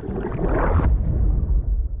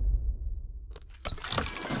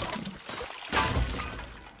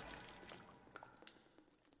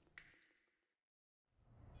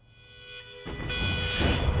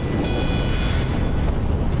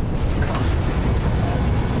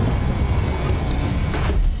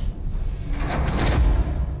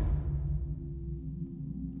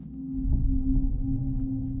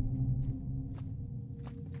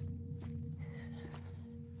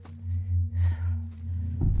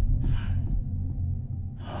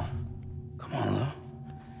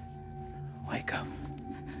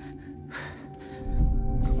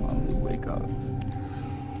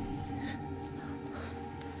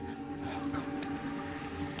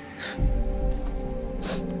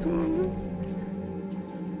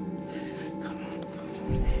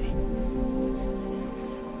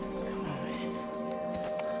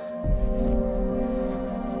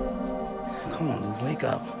 Wake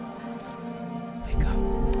up. Wake up.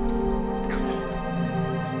 Come on. Wake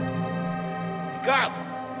up!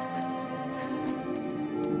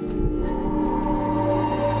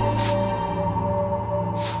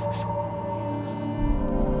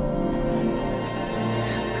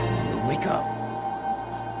 Come on, wake up.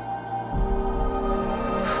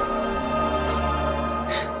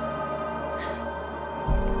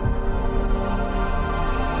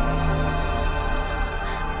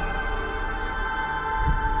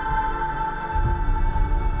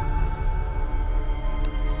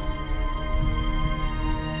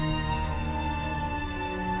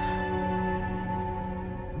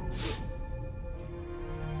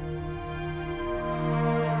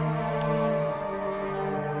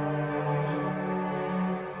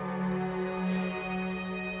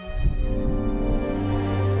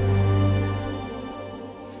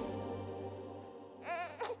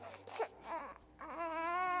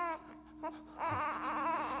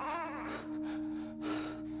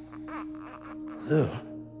 Ew.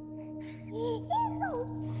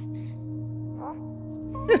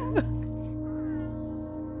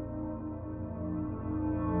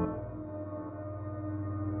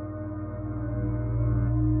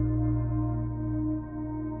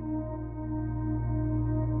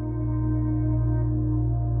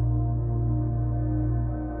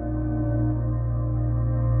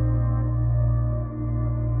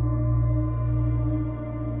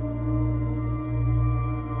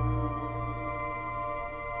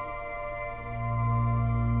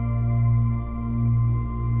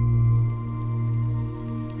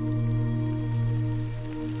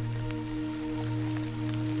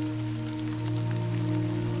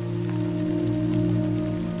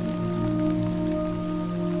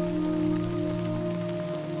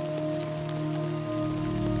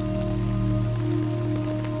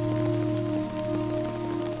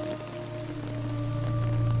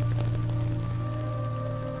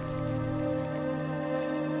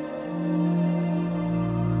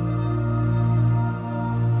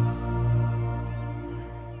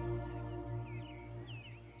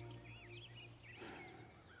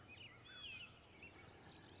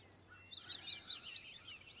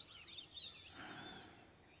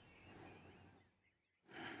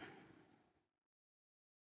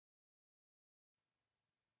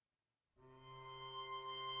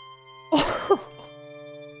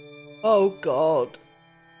 Oh God.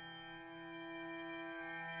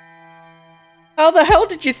 How the hell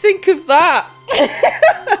did you think of that?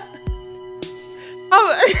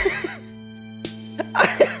 I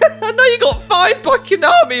know you got fined back in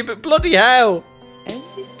army, but bloody hell.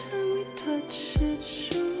 Every time we touch it,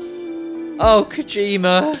 sure. Oh,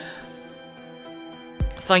 Kojima.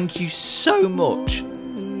 Thank you so much.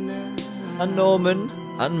 And Norman,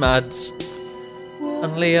 and Mads,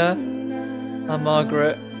 and Léa, and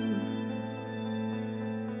Margret.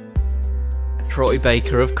 Troy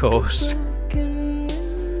Baker, of course.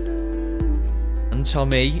 And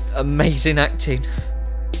Tommie, amazing acting.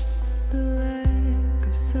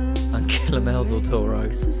 And Guillermo del Toro.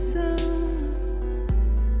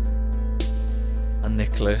 And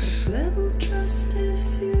Nicholas. And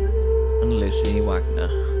Lindsey Wagner.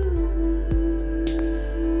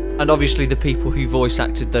 And obviously the people who voice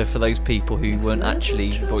acted there for those people who weren't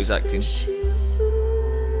actually voice acting.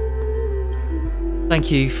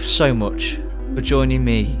 Thank you so much for joining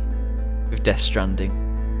me with Death Stranding.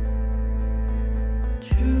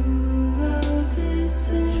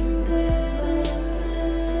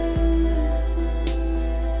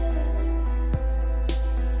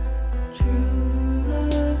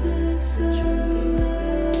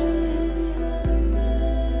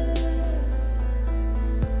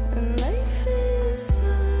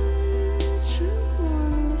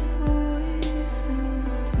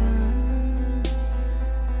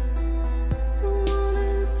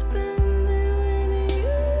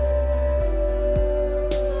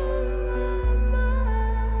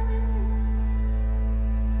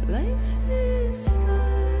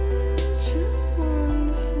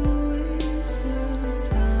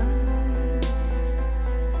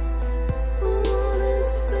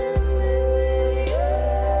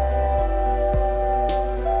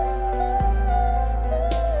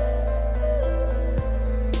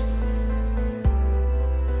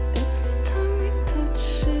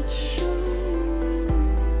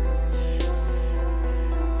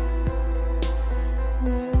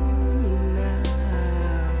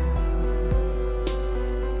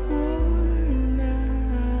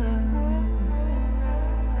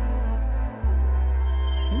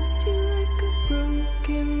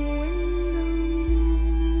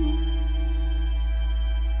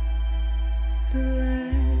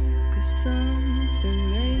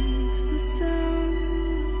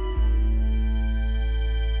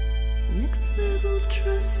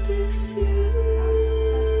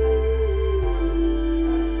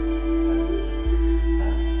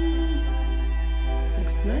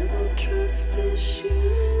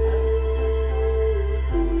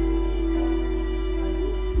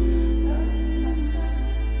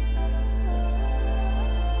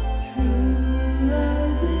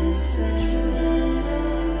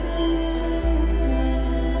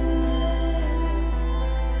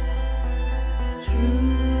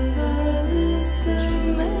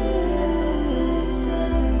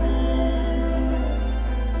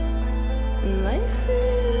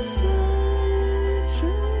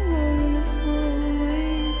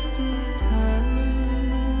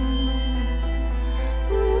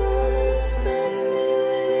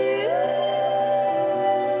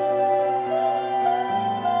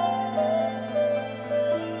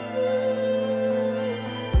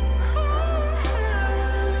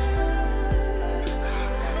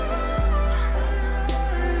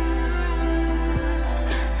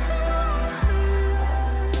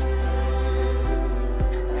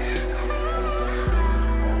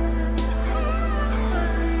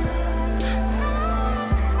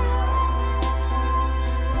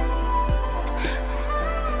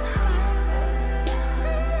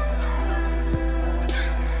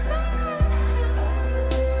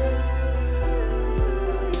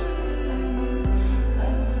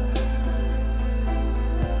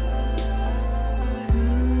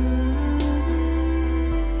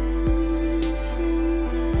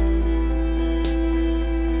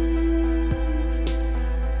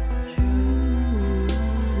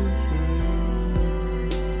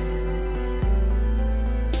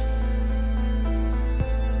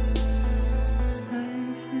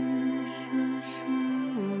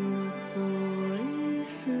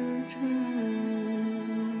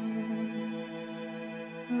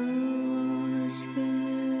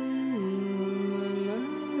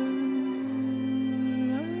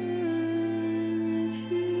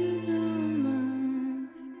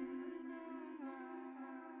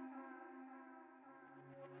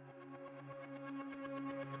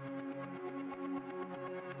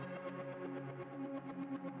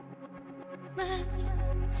 Let's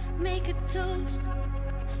make a toast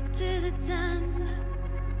to the time,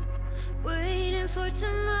 waiting for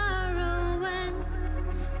tomorrow when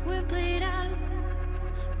we're played out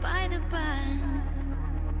by the band,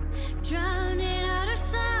 drowning out our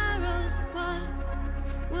sorrows. What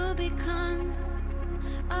will become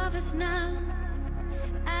of us now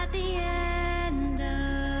at the end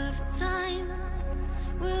of time?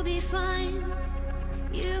 We'll be fine,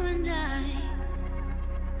 you and I.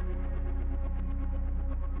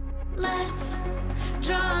 Let's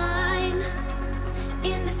draw a line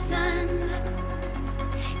in the sand,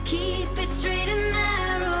 keep it straight and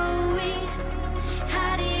narrow. We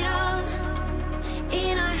had it all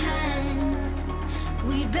in our hands.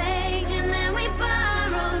 We begged and then we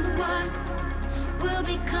borrowed. What will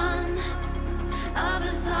become of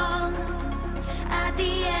us all at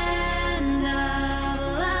the end of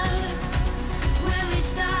love? When we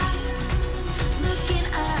stopped looking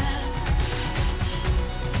up,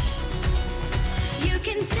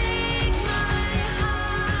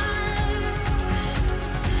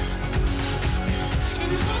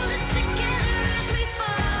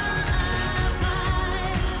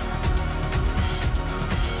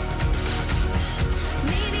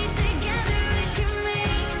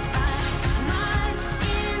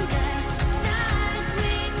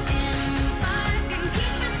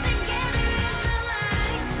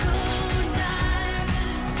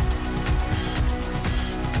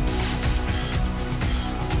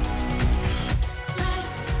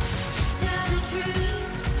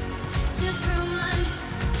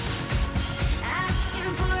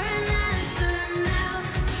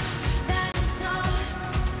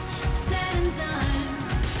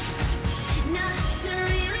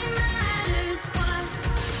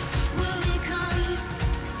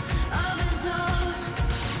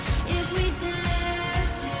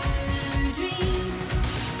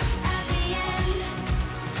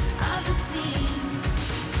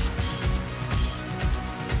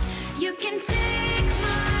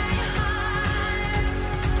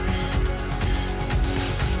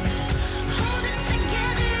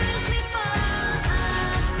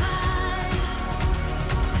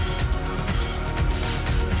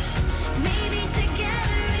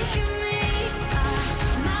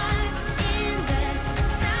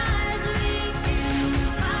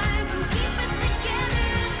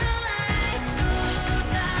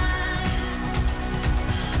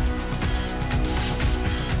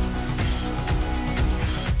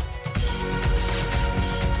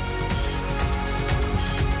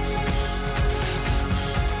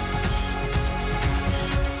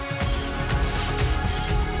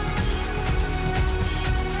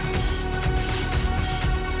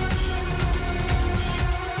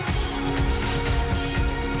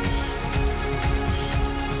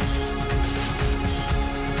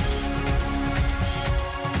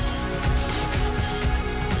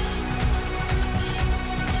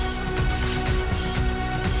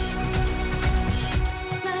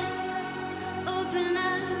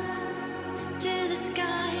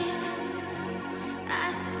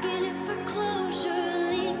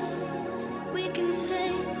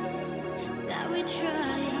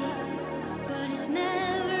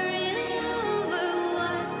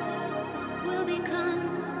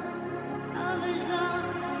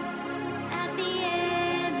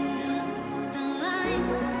 time?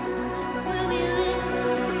 Will we live?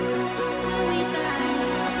 Will we die?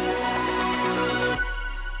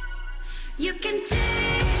 You can take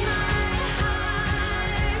my heart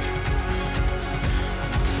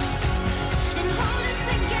and hold it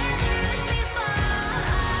together as we fall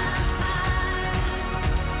apart.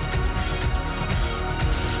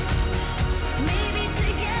 Maybe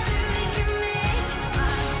together we can make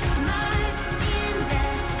our mark in the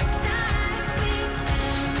stars. We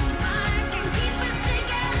embark and keep us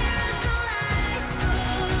together as the lights go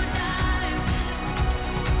dark.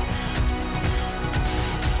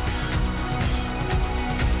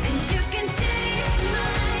 And you can take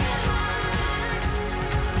my heart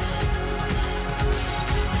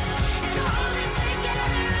and hold it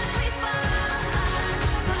together as we fall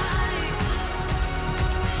apart.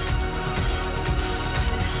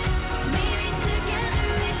 Maybe together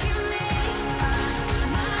we can make our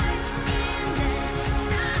mark in the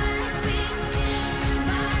stars. We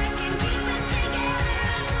embark and keep us together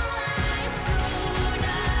as the lights go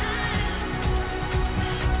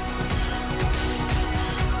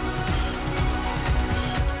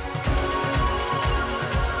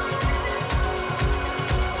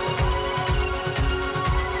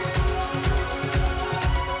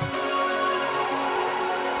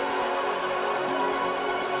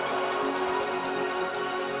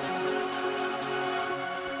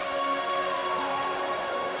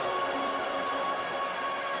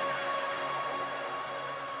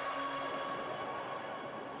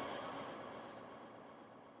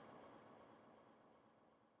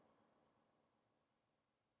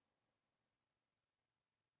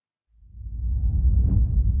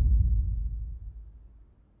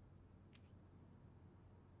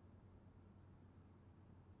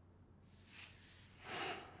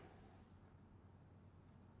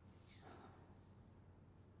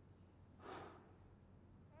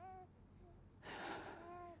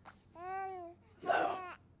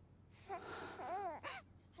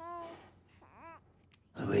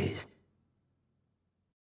Louise.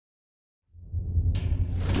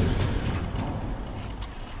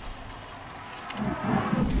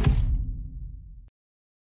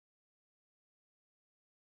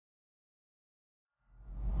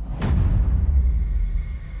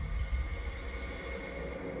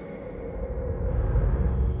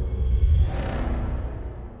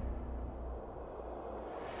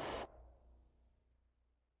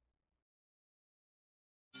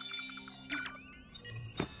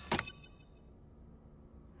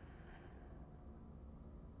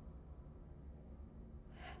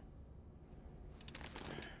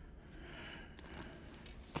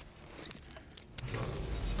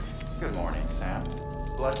 Good morning, Sam.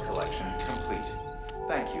 Blood collection complete.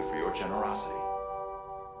 Thank you for your generosity.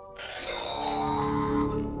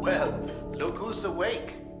 Well, look who's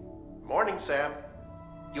awake. Morning, Sam.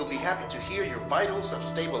 You'll be happy to hear your vitals have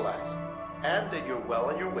stabilized, and that you're well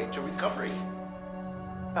on your way to recovery.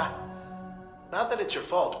 Not that it's your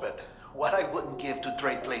fault, but what I wouldn't give to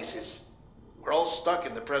trade places. We're all stuck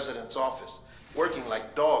in the president's office, working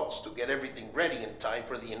like dogs to get everything ready in time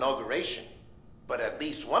for the inauguration. But at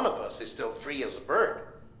least one of us is still free as a bird.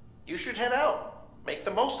 You should head out. Make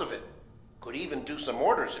the most of it. Could even do some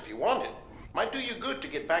orders if you wanted. Might do you good to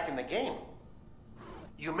get back in the game.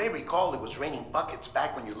 You may recall it was raining buckets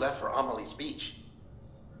back when you left for Amelie's Beach.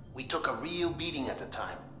 We took a real beating at the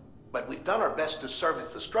time, but we've done our best to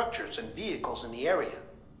service the structures and vehicles in the area.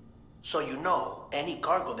 So you know, any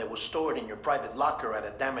cargo that was stored in your private locker at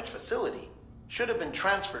a damaged facility should have been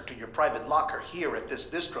transferred to your private locker here at this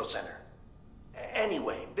distro center.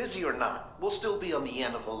 Anyway, busy or not, we'll still be on the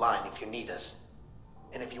end of the line if you need us.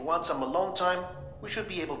 And if you want some alone time, we should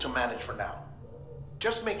be able to manage for now.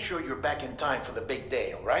 Just make sure you're back in time for the big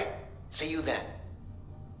day, all right? See you then.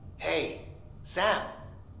 Hey, Sam,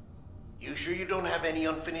 you sure you don't have any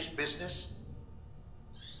unfinished business?